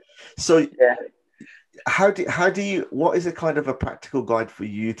shit. So yeah. How do you? What is a kind of a practical guide for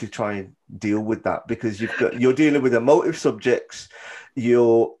you to try and deal with that? Because you're dealing with emotive subjects.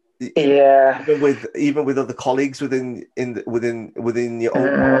 Even with other colleagues within your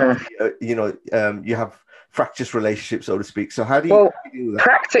own party, you have fractious relationships, so to speak. So how do you deal with that?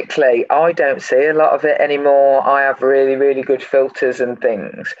 Practically, I don't see a lot of it anymore. I have really, really good filters and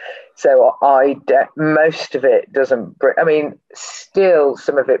things. So most of it doesn't. Still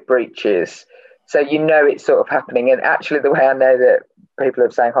some of it breaches. So it's sort of happening. And actually, the way I know that people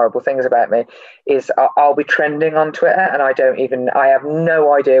are saying horrible things about me is I'll be trending on Twitter, and I have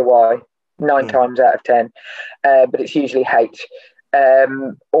no idea why. 9 times out of 10, but it's usually hate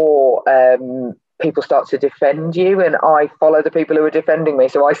or people start to defend you, and I follow the people who are defending me.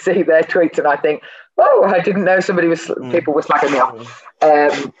 So I see their tweets and I think, oh, I didn't know people were slagging me off.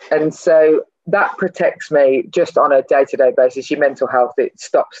 And so that protects me just on a day-to-day basis. Your mental health, it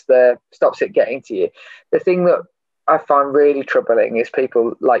stops it getting to you. The thing that I find really troubling is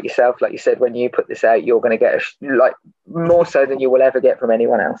people like yourself, like you said, when you put this out, you're going to get more so than you will ever get from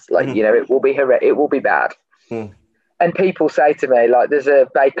anyone else. It will be it will be bad. And people say to me, like, there's a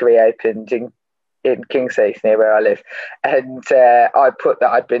bakery opened in King's Heath near where I live, and I put that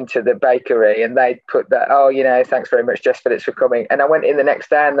I'd been to the bakery, and they put that, thanks very much, Jess Phillips, for coming. And I went in the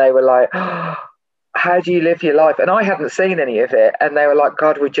next day and they were like, oh, how do you live your life? And I hadn't seen any of it, and they were like,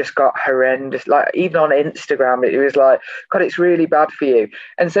 God, we just got horrendous. Like, even on Instagram it was like, God, it's really bad for you.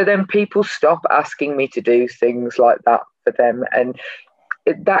 And so then people stop asking me to do things like that for them, and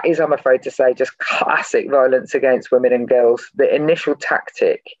that is, I'm afraid to say, just classic violence against women and girls. The initial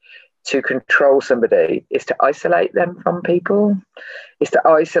tactic to control somebody is to isolate them from people, is to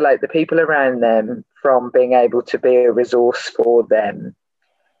isolate the people around them from being able to be a resource for them,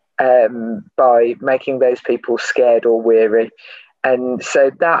 by making those people scared or weary. And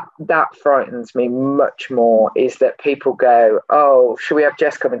so that frightens me much more, is that people go, oh, should we have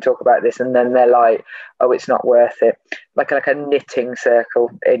Jess come and talk about this? And then they're like, oh, it's not worth it. Like a knitting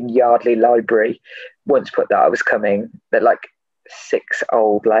circle in Yardley Library once put that I was coming, that like 6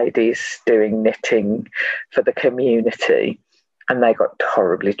 old ladies doing knitting for the community, and they got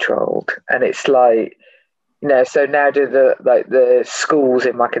horribly trolled. And it's like, so now do the schools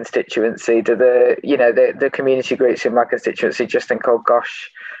in my constituency, do the community groups in my constituency just think, oh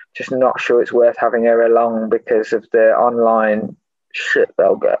gosh, just not sure it's worth having her along because of the online shit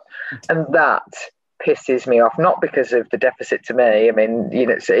they'll get. And that pisses me off, not because of the deficit to me. I mean,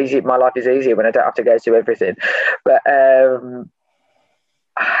 it's easy. My life is easier when I don't have to go to everything. But I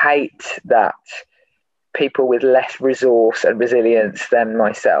hate that people with less resource and resilience than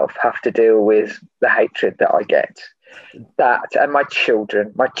myself have to deal with the hatred that I get. That, and my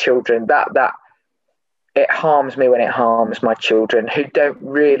children, that it harms me when it harms my children, who don't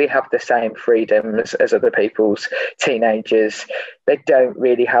really have the same freedoms as other people's teenagers. They don't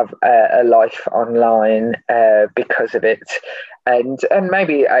really have a life online because of it. And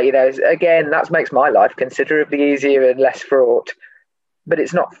maybe, again, that makes my life considerably easier and less fraught. But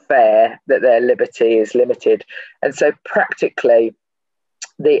it's not fair that their liberty is limited. And so practically,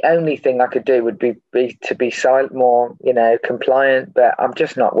 the only thing I could do would be to be silent, more, compliant, but I'm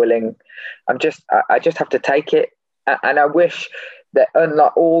just not willing. I just have to take it. And I wish that,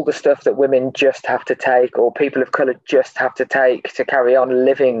 unlike all the stuff that women just have to take, or people of colour just have to take to carry on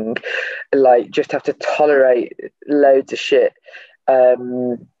living, like just have to tolerate loads of shit. I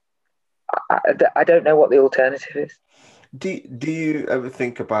don't know what the alternative is. Do you ever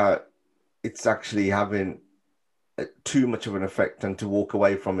think about it's actually having too much of an effect and to walk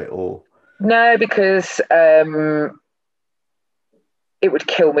away from it? Or no, because it would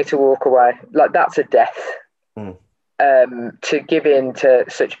kill me to walk away. Like, that's a death. To give in to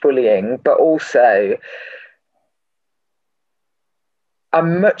such bullying. But also,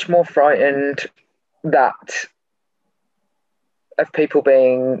 I'm much more frightened of people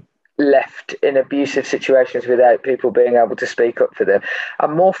being left in abusive situations without people being able to speak up for them.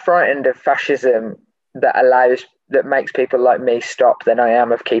 I'm more frightened of fascism that makes people like me stop than I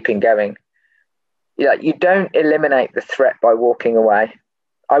am of keeping going. You don't eliminate the threat by walking away.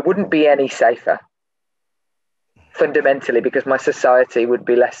 I wouldn't be any safer, fundamentally, because my society would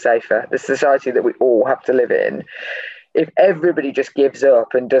be less safer. The society that we all have to live in. If everybody just gives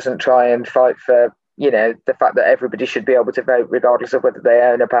up and doesn't try and fight for the fact that everybody should be able to vote regardless of whether they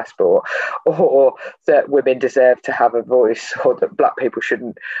own a passport, or that women deserve to have a voice, or that black people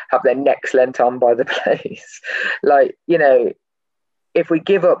shouldn't have their necks lent on by the police. If we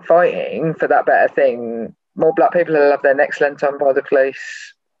give up fighting for that better thing, more black people will have their necks lent on by the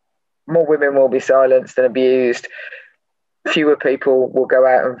police, more women will be silenced and abused, fewer people will go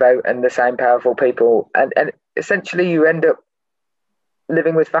out and vote, and the same powerful people. And essentially you end up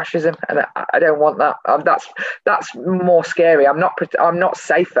living with fascism, and I don't want that. That's more scary. I'm not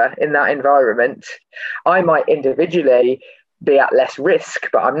safer in that environment. I might individually be at less risk,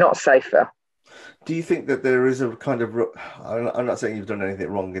 but I'm not safer. Do you think that there is a kind of, I'm not saying you've done anything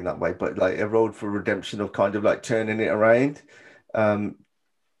wrong in that way, but like a road for redemption of kind of like turning it around from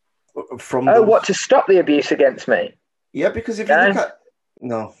what, to stop the abuse against me? Yeah, because if you look at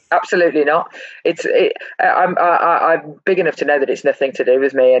no, absolutely not. I'm big enough to know that it's nothing to do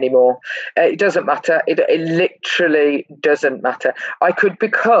with me anymore. It doesn't matter. It literally doesn't matter. I could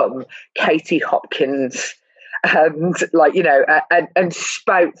become Katie Hopkins and and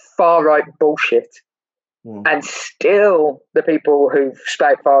spout far right bullshit, and still the people who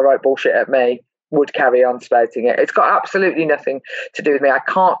spout far right bullshit at me would carry on spouting it. It's got absolutely nothing to do with me. I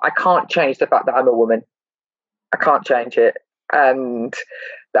can't change the fact that I'm a woman. I can't change it. And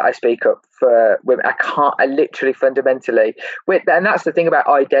that I speak up for women. I literally fundamentally, and that's the thing about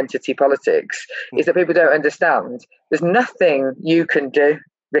identity politics, is that people don't understand. There's nothing you can do,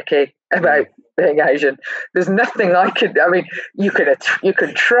 Ricky, about being Asian. There's nothing I could. I mean, you can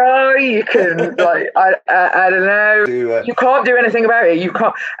try. You can I don't know. You can't do anything about it. You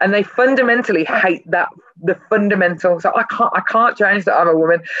can't. And they fundamentally hate that. The fundamentals. So I can't change that I'm a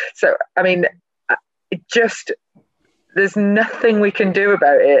woman. So I mean, it just. There's nothing we can do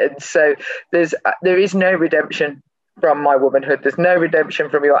about it, and so there is no redemption from my womanhood. There's no redemption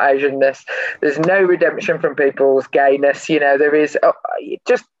from your Asianness. There's no redemption from people's gayness. There is.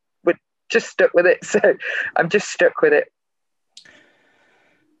 We're just stuck with it. So I'm just stuck with it.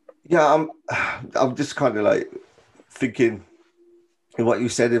 Yeah, I'm just kind of like thinking in what you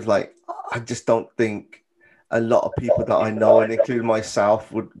said of like, I just don't think a lot of people that I know, and including myself,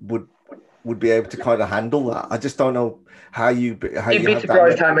 would would be able to kind of handle that. I just don't know how You'd you be have that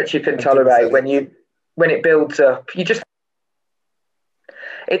surprised how much you can mental tolerate resilience. when it builds up.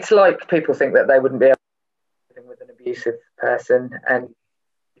 It's like people think that they wouldn't be able to live with an abusive person, and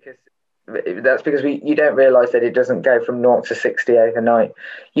because that's because you don't realise that it doesn't go from 0 to 60 overnight.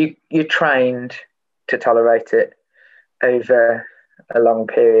 You're trained to tolerate it over a long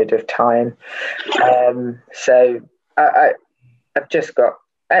period of time. So I've just got,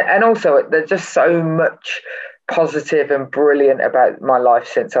 and also there's just so much positive and brilliant about my life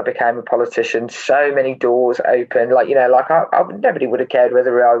since I became a politician. So many doors open. Like, nobody would have cared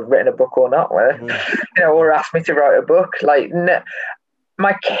whether I've written a book or not, or asked me to write a book. Like, no,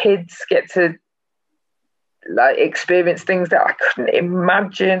 my kids get to like experience things that I couldn't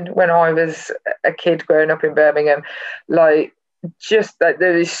imagine when I was a kid growing up in Birmingham. Like, just that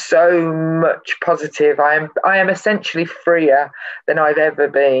there is so much positive. I am essentially freer than I've ever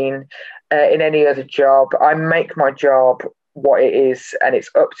been in any other job. I make my job what it is, and it's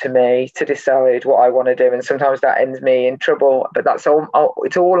up to me to decide what I want to do. And sometimes that ends me in trouble, but that's all.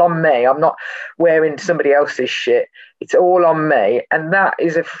 It's all on me. I'm not wearing somebody else's shit. It's all on me, and that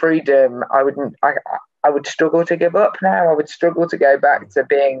is a freedom I would struggle to give up now. I would struggle to go back to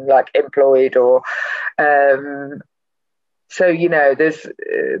being like employed or. So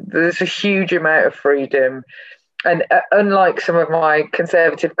there's a huge amount of freedom, and unlike some of my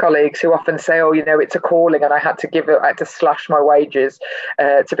Conservative colleagues who often say, "Oh, it's a calling," and I had to slash my wages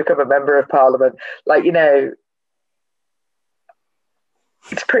to become a member of Parliament. Like, it's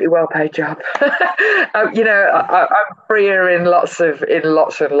a pretty well paid job. I'm freer in lots and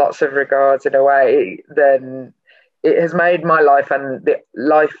lots of regards in a way than it has made my life and the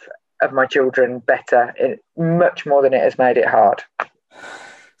life of my children better, much more than it has made it hard.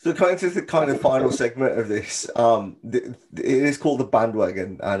 So coming to the kind of final segment of this, it is called the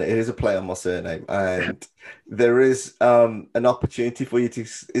Bandwagon, and it is a play on my surname. And there is an opportunity for you to.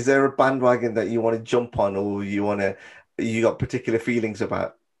 Is there a bandwagon that you want to jump on, or you got particular feelings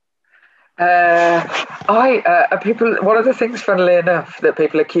about? People. One of the things, funnily enough, that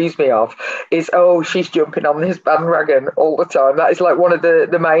people accuse me of is, "Oh, she's jumping on this bandwagon all the time." That is like one of the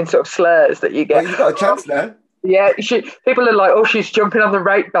main sort of slurs that you get. Well, you got a chance now. Yeah, people are like, "Oh, she's jumping on the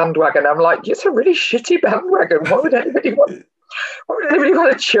rape bandwagon." I'm like, it's a really shitty bandwagon. Why would anybody want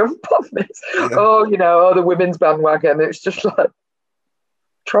to jump on this? Yeah. Oh, the women's bandwagon. It's just like,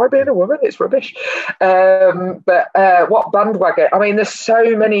 try being a woman. It's rubbish. But what bandwagon? I mean, there's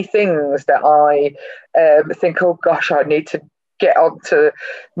so many things that I think, oh gosh, I need to get on to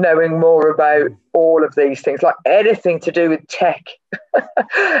knowing more about all of these things, like anything to do with tech.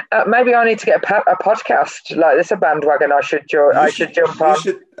 Maybe I need to get a podcast. Like, this a bandwagon I should jump on.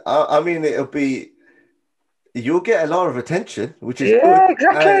 I mean, you'll get a lot of attention, which is good.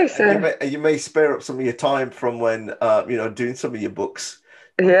 Exactly. And you may spare up some of your time from when doing some of your books.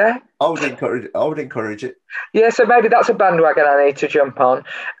 Yeah, I would encourage it. Yeah, so maybe that's a bandwagon I need to jump on.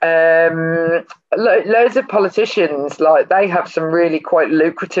 Loads of politicians, like, they have some really quite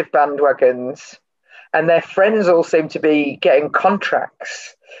lucrative bandwagons, and their friends all seem to be getting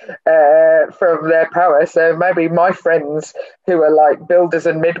contracts from their power. So maybe my friends who are like builders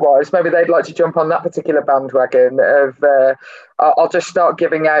and midwives, maybe they'd like to jump on that particular bandwagon of I'll just start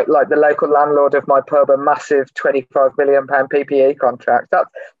giving out, like, the local landlord of my pub a massive £25 million PPE contract.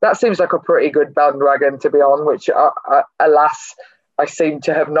 That seems like a pretty good bandwagon to be on, which alas, I seem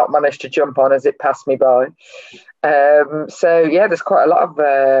to have not managed to jump on as it passed me by. So yeah, there's quite a lot of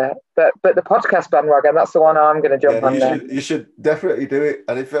but the podcast bandwagon, that's the one I'm going to jump on. You should definitely do it,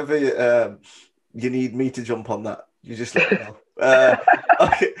 and if ever you need me to jump on that, you just let me know.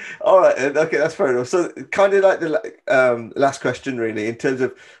 Okay, all right, okay, that's fair enough. So kind of like the last question, really, in terms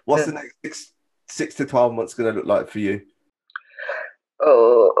of what's the next 6 to 12 months going to look like for you?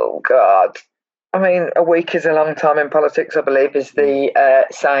 Oh God, I mean, a week is a long time in politics, I believe, is the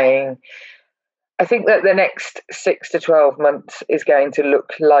saying. I think that the next 6 to 12 months is going to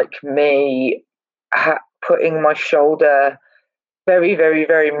look like me putting my shoulder very, very,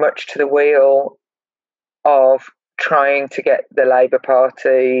 very much to the wheel of trying to get the Labour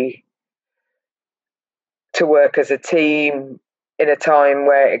Party to work as a team in a time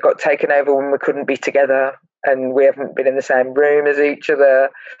where it got taken over when we couldn't be together and we haven't been in the same room as each other,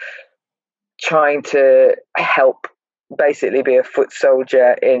 trying to help basically be a foot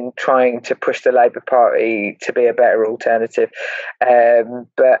soldier in trying to push the Labour Party to be a better alternative,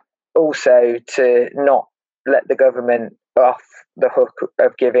 but also to not let the government off the hook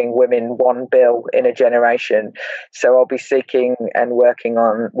of giving women one bill in a generation. So I'll be seeking and working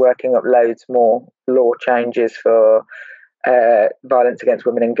up loads more law changes for violence against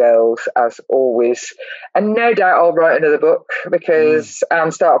women and girls, as always. And no doubt I'll write another book because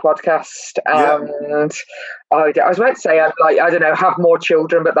and start a podcast. And I was about to say, I don't know, have more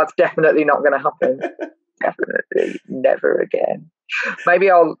children, but that's definitely not going to happen. Definitely never again. Maybe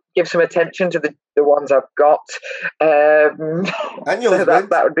I'll give some attention to the ones I've got. And yours, so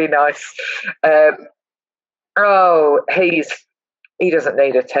that would be nice. He doesn't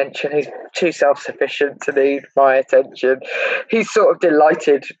need attention. He's too self-sufficient to need my attention. He's sort of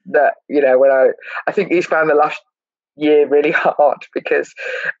delighted that, when I think he's found the last year really hard because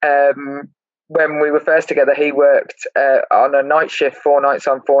when we were first together, he worked on a night shift, 4 nights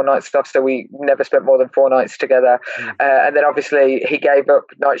on, 4 nights off, so we never spent more than 4 nights together. And then obviously he gave up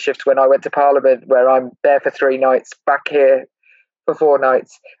night shifts when I went to Parliament, where I'm there for 3 nights, back here for 4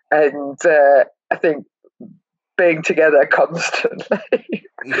 nights. And I think being together constantly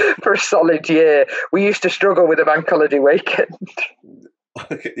for a solid year, we used to struggle with a bank holiday weekend.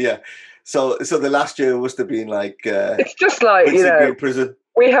 Okay, yeah. So the last year must have been like it's just like prison.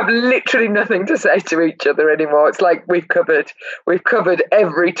 We have literally nothing to say to each other anymore. It's like we've covered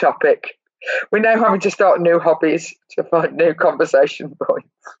every topic. We're now having to start new hobbies to find new conversation points.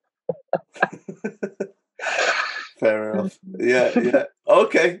 Fair enough. Yeah.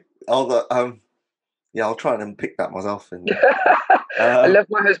 Okay. I'll try and unpick that myself. I love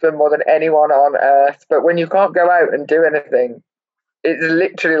my husband more than anyone on earth, but when you can't go out and do anything, it's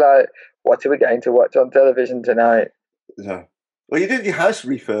literally like, what are we going to watch on television tonight? Yeah. Well, you did your house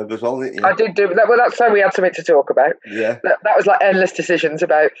refurb as well, didn't you? I did do that. Well, that's so we had something to talk about. Yeah. That was like endless decisions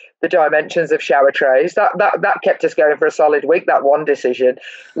about the dimensions of shower trays. That kept us going for a solid week, that one decision.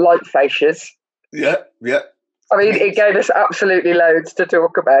 Light fascias. Yeah. I mean, it gave us absolutely loads to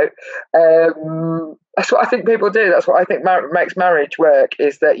talk about. That's what I think people do. That's what I think makes marriage work,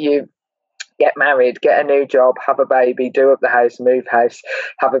 is that you get married, get a new job, have a baby, do up the house, move house,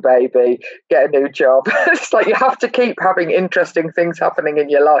 have a baby, get a new job. It's like you have to keep having interesting things happening in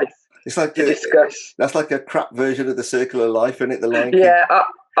your life. It's like to discuss. That's like a crap version of the circle of life, isn't it? The line. Yeah.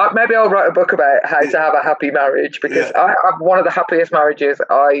 Maybe I'll write a book about how to have a happy marriage, because I have one of the happiest marriages.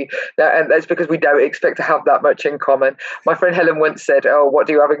 And that's because we don't expect to have that much in common. My friend Helen once said, "Oh, what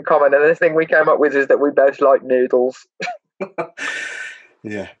do you have in common?" And the thing we came up with is that we both like noodles.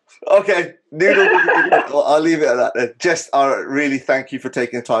 Yeah. Okay. Noodles. I'll leave it at that. Jess, I really thank you for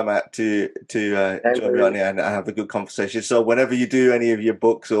taking the time out to join me on here and have a good conversation. So whenever you do any of your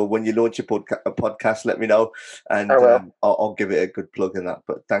books or when you launch a podcast, let me know, and I'll give it a good plug in that.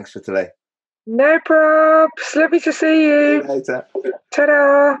 But thanks for today. No props. Lovely to see you. See you later.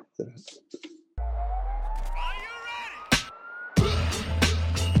 Ta-da.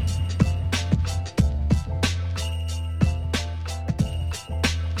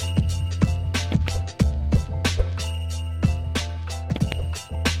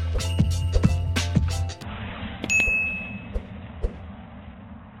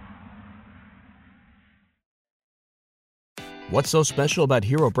 What's so special about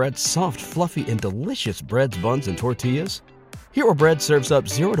Hero Bread's soft, fluffy, and delicious breads, buns, and tortillas? Hero Bread serves up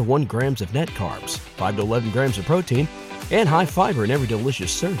 0 to 1 grams of net carbs, 5 to 11 grams of protein, and high fiber in every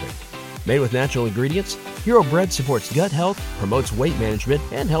delicious serving. Made with natural ingredients, Hero Bread supports gut health, promotes weight management,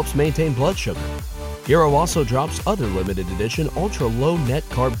 and helps maintain blood sugar. Hero also drops other limited edition ultra-low net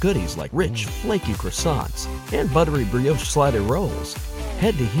carb goodies like rich, flaky croissants and buttery brioche slider rolls.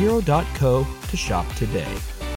 Head to hero.co to shop today.